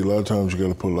you got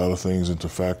to put a lot of things into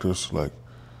factors. Like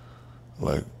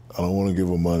I don't want to give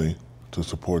them money to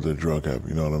support their drug habit.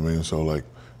 You know what I mean? So like,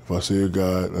 if I see a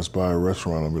guy that's by a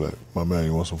restaurant, I'll be like, my man,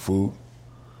 you want some food?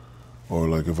 Or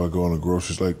like if I go in the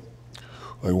groceries, like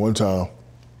one time,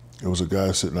 it was a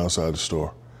guy sitting outside the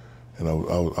store. And I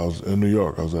was in New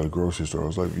York. I was at a grocery store. I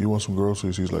was like, you want some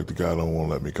groceries? He's like, the guy don't want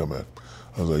to let me come in.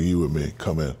 I was like, you with me,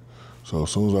 come in. So as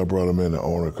soon as I brought him in, the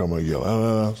owner come and yell,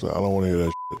 I said, I don't want to hear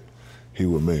that shit. He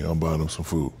with me. I'm buying him some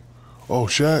food. Oh,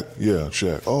 Shaq? Yeah,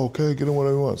 Shaq. Oh, okay, get him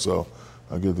whatever you want. So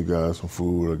I give the guy some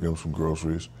food. I give him some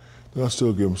groceries. Then I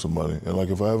still give him some money. And like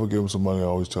if I ever give him some money, I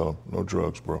always tell him, no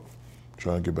drugs, bro.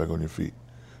 Try and get back on your feet.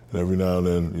 And every now and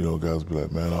then, you know, guys be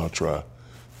like, man, I'll try.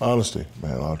 Honesty,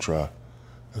 man, I'll try.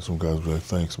 And some guys be like,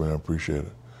 thanks, man, I appreciate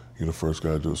it. You're the first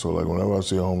guy to do it. So like whenever I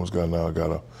see a homeless guy now, I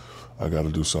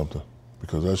gotta do something.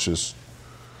 Because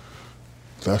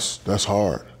that's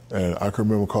hard. And I can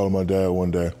remember calling my dad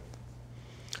one day.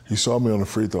 He saw me on the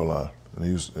free throw line, and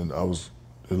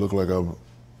it looked like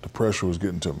the pressure was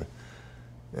getting to me.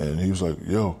 And he was like,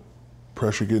 yo,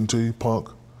 pressure getting to you, punk?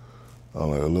 I'm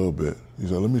like, a little bit.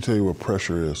 He's like, let me tell you what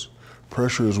pressure is.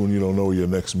 Pressure is when you don't know where your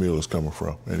next meal is coming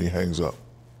from. And he hangs up.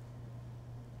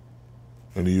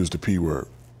 And he used the P word,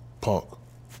 punk,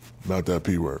 not that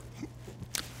P word.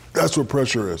 That's what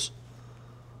pressure is.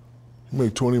 You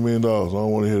make $20 million, I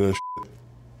don't want to hear that shit.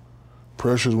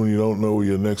 Pressure is when you don't know where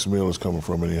your next meal is coming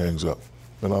from and he hangs up.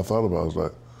 And I thought about it, I was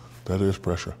like, that is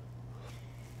pressure.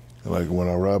 And like when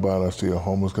I ride by and I see a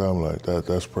homeless guy, I'm like,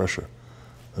 that's pressure.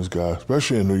 This guy,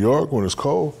 especially in New York when it's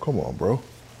cold, come on, bro.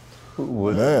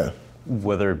 Man.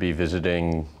 Whether it be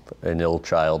visiting an ill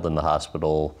child in the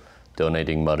hospital,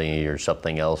 donating money or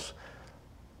something else,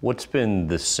 what's been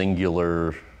the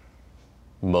singular,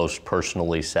 most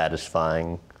personally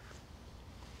satisfying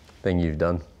thing you've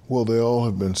done? Well, they all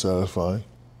have been satisfying.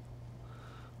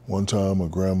 One time a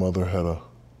grandmother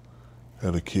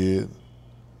had a kid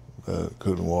that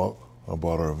couldn't walk. I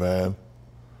bought her a van.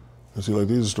 And see, like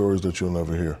these are stories that you'll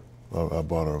never hear. I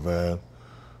bought her a van.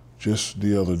 Just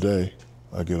the other day,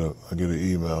 I get an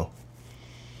email,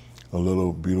 a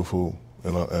little beautiful,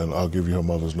 and I'll give you her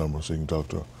mother's number so you can talk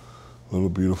to her. A little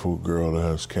beautiful girl that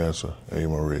has cancer, A.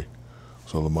 Marie.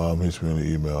 So the mom hits me in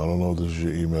the email. I don't know if this is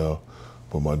your email,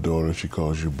 but my daughter, she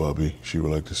calls you Bubby. She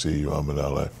would like to see you. I'm in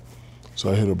LA.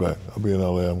 So I hit her back. I'll be in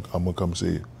LA. I'm gonna come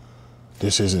see you.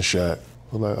 This isn't Shaq.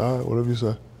 I'm like, all right, whatever you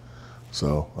say.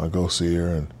 So I go see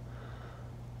her, and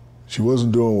she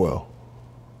wasn't doing well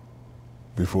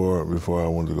before I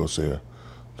went to go see her.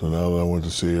 So now that I went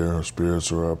to see her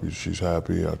spirits are up. She's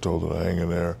happy. I told her to hang in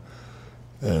there,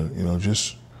 and you know,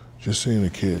 just seeing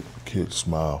the kid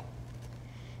smile.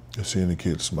 Just seeing the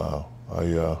kid smile.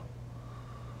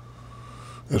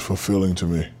 It's fulfilling to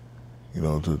me, you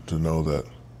know, to know that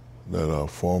a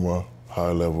former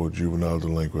high-level juvenile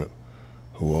delinquent,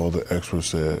 who all the experts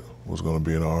said was going to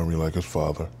be in the Army like his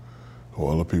father, who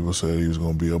all the people said he was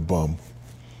going to be a bum,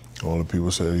 all the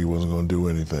people said he wasn't going to do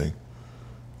anything,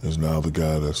 is now the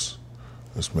guy that's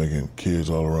making kids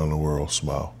all around the world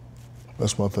smile.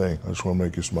 That's my thing. I just want to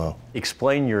make you smile.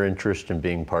 Explain your interest in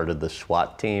being part of the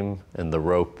SWAT team and the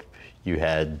rope you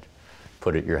had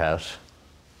put at your house.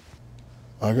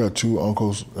 I got two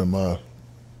uncles in my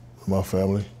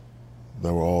family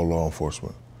that were all law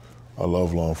enforcement. I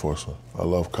love law enforcement. I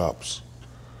love cops.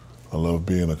 I love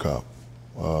being a cop.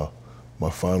 My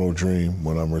final dream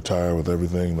when I'm retired with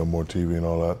everything, no more TV and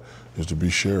all that, is to be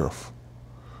sheriff.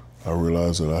 I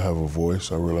realize that I have a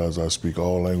voice. I realize I speak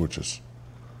all languages.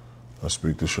 I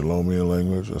speak the Shalomian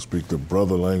language. I speak the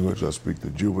brother language. I speak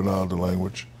the juvenile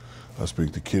language. I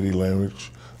speak the kiddie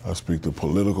language. I speak the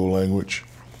political language.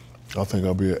 I think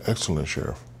I'll be an excellent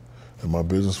sheriff. And my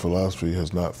business philosophy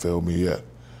has not failed me yet.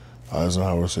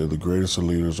 Eisenhower said the greatest of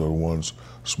leaders are the ones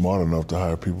smart enough to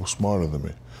hire people smarter than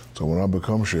me. So when I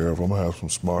become sheriff, I'm gonna have some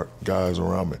smart guys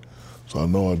around me. So I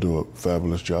know I'll do a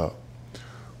fabulous job.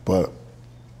 But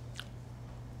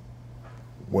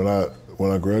when I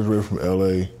graduated from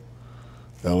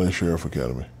LA Sheriff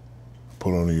Academy,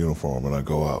 put on a uniform and I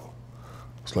go out,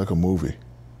 it's like a movie.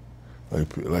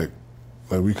 Like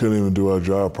we couldn't even do our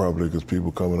job properly because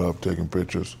people coming up taking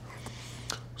pictures.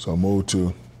 So I moved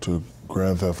to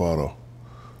Grand Theft Auto,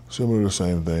 similar to the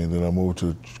same thing. Then I moved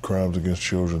to Crimes Against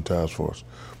Children Task Force.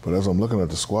 But as I'm looking at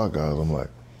the SWAT guys, I'm like,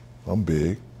 I'm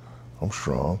big, I'm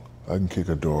strong, I can kick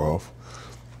a door off.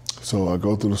 So I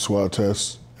go through the SWAT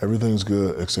tests. Everything's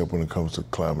good except when it comes to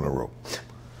climbing the rope.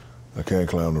 I can't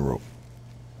climb the rope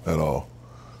at all.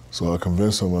 So I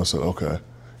convinced them. I said, okay.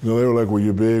 You know, they were like, well,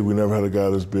 you're big. We never had a guy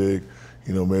this big.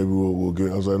 You know, maybe we'll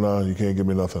get. I was like, nah, you can't give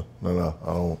me nothing. No,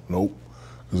 I don't. Nope.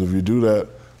 Because if you do that,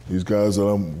 these guys that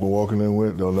I'm walking in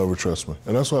with, they'll never trust me.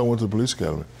 And that's why I went to the police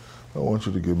academy. I don't want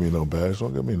you to give me no badge.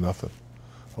 Don't give me nothing.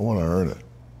 I want to earn it.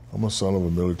 I'm a son of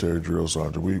a military drill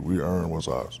sergeant. We earn what's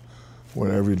ours.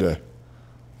 Win every day.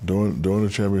 During the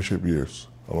championship years.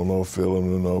 I don't know if Phil will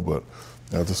know, but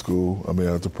after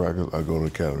practice, I go to the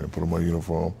academy. I put on my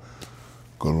uniform,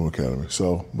 go to the academy.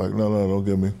 So, like, no, don't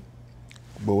give me.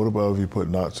 But what about if you put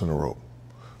knots in the rope?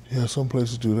 Yeah, some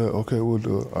places do that. Okay, we'll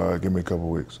do it. All right, give me a couple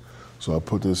weeks. So I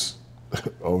put this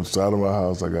on the side of my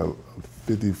house. I got a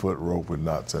 50-foot rope with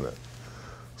knots in it.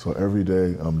 So every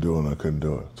day I couldn't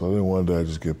do it. So then one day I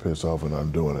just get pissed off and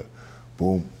I'm doing it.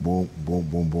 Boom, boom, boom,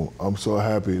 boom, boom. I'm so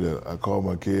happy that I called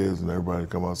my kids and everybody to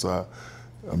come outside.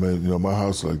 I mean, you know, my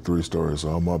house is like 3 stories, so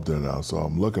I'm up there now. So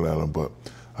I'm looking at them, but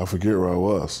I forget where I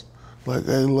was. Like,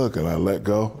 hey, look, and I let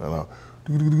go, and I,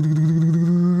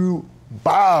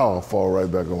 bow, fall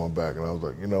right back on my back. And I was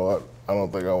like, you know what? I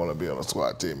don't think I want to be on a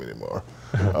SWAT team anymore.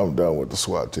 I'm done with the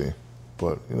SWAT team.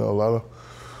 But, you know, a lot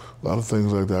of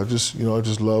things like that.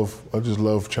 I just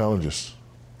love challenges.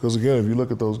 Because again, if you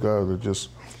look at those guys, they're just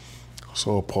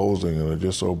so opposing and they're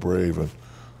just so brave. And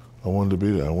I wanted to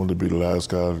be that. I wanted to be the last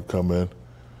guy to come in,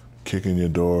 kick in your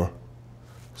door,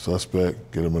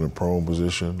 suspect, get him in a prone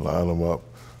position, line him up,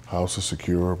 house is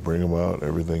secure, bring him out,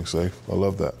 everything's safe. I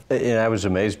love that. And I was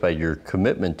amazed by your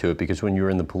commitment to it because when you were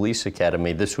in the police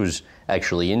academy, this was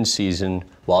actually in season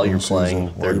while you're playing.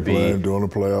 While you're playing, during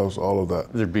the playoffs, all of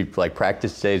that. There'd be like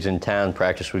practice days in town.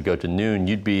 Practice would go to noon.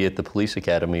 You'd be at the police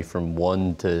academy from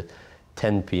 1 to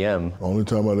 10 p.m. Only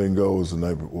time I didn't go was the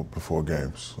night before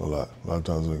games. A lot of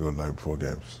times I didn't go the night before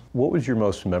games. What was your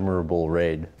most memorable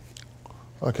raid?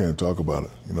 I can't talk about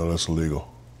it. You know, that's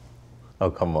illegal.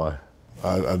 Oh, come on.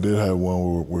 I did have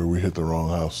one where we hit the wrong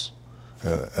house.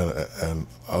 And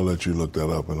I'll let you look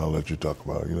that up and I'll let you talk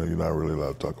about it. You know, you're not really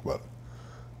allowed to talk about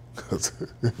it.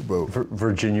 But,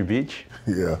 Virginia Beach?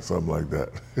 Yeah, something like that.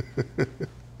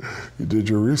 You did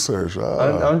your research.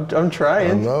 I'm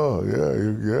trying. I know,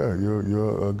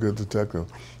 you're a good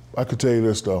detective. I could tell you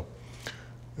this though.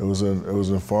 It was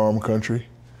in farm country.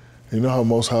 You know how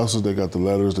most houses, they got the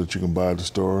letters that you can buy at the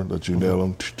store, that you nail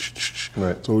them?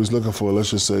 Right. So he's looking for,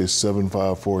 let's just say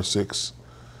 7546.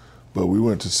 But we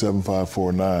went to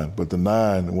 7549. But the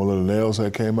 9, one of the nails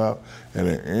that came out, and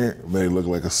it made it look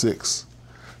like a 6.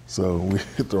 So we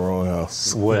hit the wrong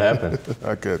house. What happened?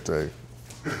 I can't tell you.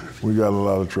 We got in a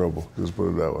lot of trouble, just put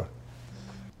it that way.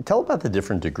 Tell about the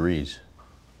different degrees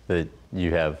that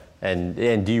you have. And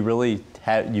do you really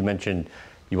have, you mentioned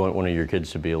you want one of your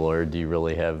kids to be a lawyer. Do you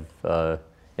really have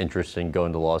interest in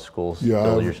going to law school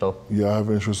yourself? Yeah, I have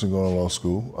interest in going to law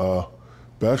school.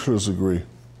 Bachelor's degree.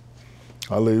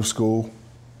 I leave school,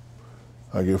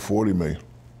 I get 40 million.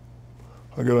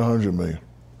 I get 100 million.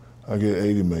 I get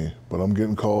 80 million. But I'm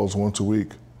getting calls once a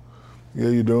week. Yeah,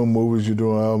 you're doing movies, you're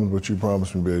doing albums, but you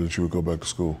promised me, baby, that you would go back to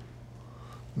school.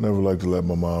 Never liked to let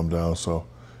my mom down, so.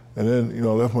 And then, you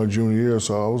know, I left my junior year,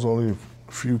 so I was only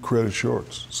a few credits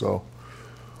short. So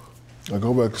I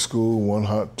go back to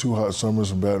school, 2 hot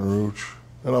summers in Baton Rouge.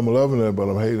 And I'm loving it, but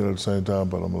I'm hating it at the same time,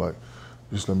 but I'm like,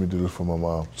 just let me do this for my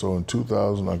mom. So in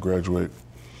 2000, I graduate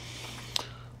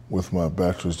with my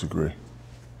bachelor's degree.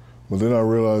 But then I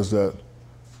realized that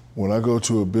when I go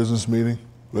to a business meeting,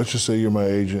 let's just say you're my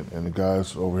agent and the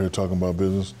guys over here talking about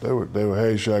business, they were,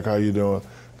 hey, Shaq, how you doing?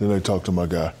 Then they talk to my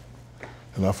guy.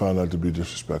 And I found that to be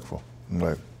disrespectful. I'm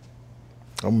like,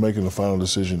 I'm making the final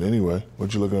decision anyway.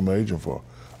 What you looking at my agent for?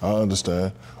 I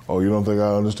understand. Oh, you don't think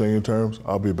I understand your terms?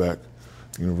 I'll be back.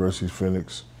 University of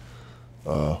Phoenix,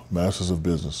 Masters of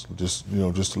Business, just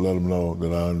to let them know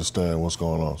that I understand what's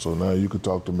going on. So now you can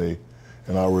talk to me,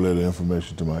 and I'll relay the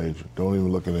information to my agent. Don't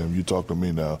even look at him. You talk to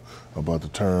me now about the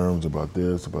terms, about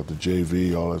this, about the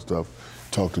JV, all that stuff.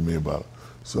 Talk to me about it.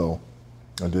 So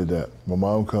I did that. My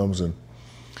mom comes and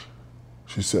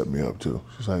she set me up too.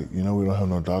 She's like, we don't have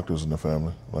no doctors in the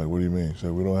family. I'm like, what do you mean? She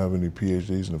said, we don't have any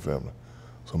PhDs in the family.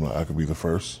 So I'm like, I could be the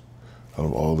first out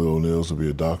of all the O'Neills to be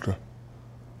a doctor.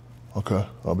 Okay,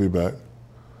 I'll be back.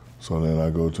 So then I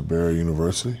go to Barry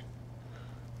University.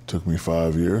 Took me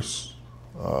 5 years.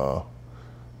 I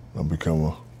become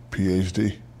a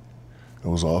PhD. It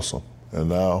was awesome. And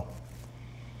now,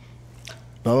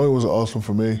 not only was it awesome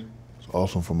for me, it's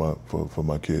awesome for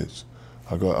my kids.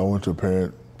 I went to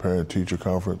a parent-teacher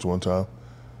conference one time,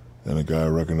 and a guy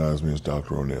recognized me as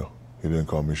Dr. O'Neil. He didn't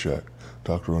call me Shaq.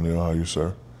 Dr. O'Neil, how are you,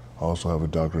 sir? I also have a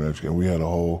doctorate in education. We had a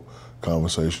whole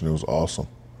conversation. It was awesome.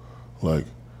 Like,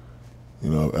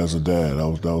 as a dad, that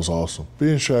was awesome.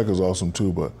 Being Shaq is awesome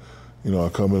too, but, I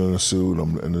come in a suit,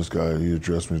 and this guy, he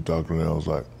addressed me as Dr. O'Neil. I was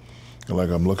like,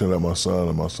 I'm looking at my son,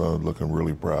 and my son is looking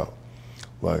really proud.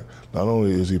 Like, not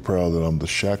only is he proud that I'm the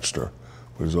Shaqster,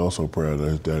 but he's also proud that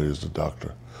his daddy is the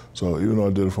doctor. So even though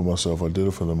I did it for myself, I did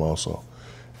it for them also.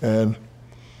 And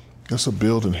it's a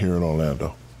building here in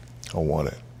Orlando. I want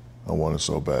it. I want it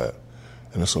so bad.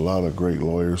 And it's a lot of great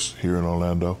lawyers here in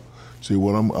Orlando. See,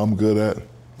 what I'm good at,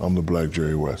 I'm the Black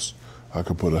Jerry West. I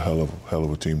could put a hell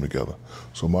of a team together.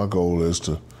 So my goal is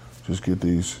to just get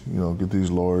these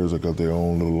lawyers that got their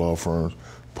own little law firms,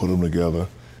 put them together,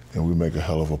 and we make a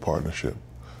hell of a partnership.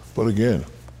 But again,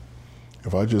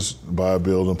 if I just buy a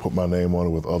building, put my name on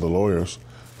it with other lawyers,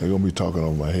 they're gonna be talking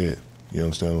over my head. You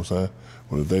understand what I'm saying?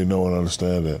 But if they know and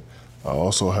understand that I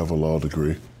also have a law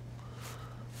degree,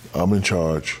 I'm in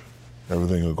charge,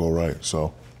 everything will go right.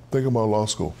 So think about law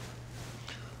school.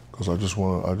 Because I just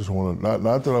want to,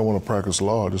 not that I want to practice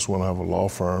law, I just want to have a law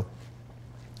firm.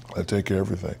 I take care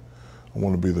of everything. I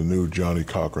want to be the new Johnny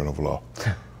Cochran of law.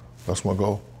 That's my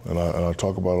goal. And I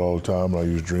talk about it all the time, and I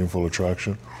use Dreamful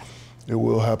Attraction. It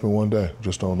will happen one day,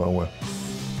 just don't know when.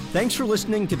 Thanks for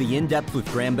listening to the In Depth with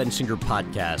Graham Bensinger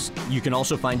podcast. You can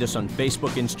also find us on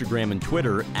Facebook, Instagram, and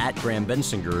Twitter at Graham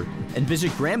Bensinger, and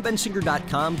visit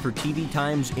grahambensinger.com for TV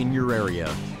times in your area.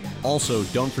 Also,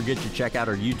 don't forget to check out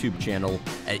our YouTube channel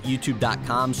at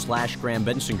youtube.com/Graham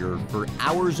Bensinger for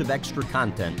hours of extra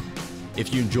content.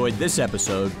 If you enjoyed this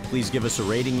episode, please give us a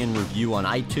rating and review on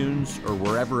iTunes or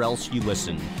wherever else you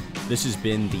listen. This has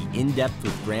been the In Depth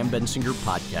with Graham Bensinger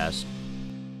podcast.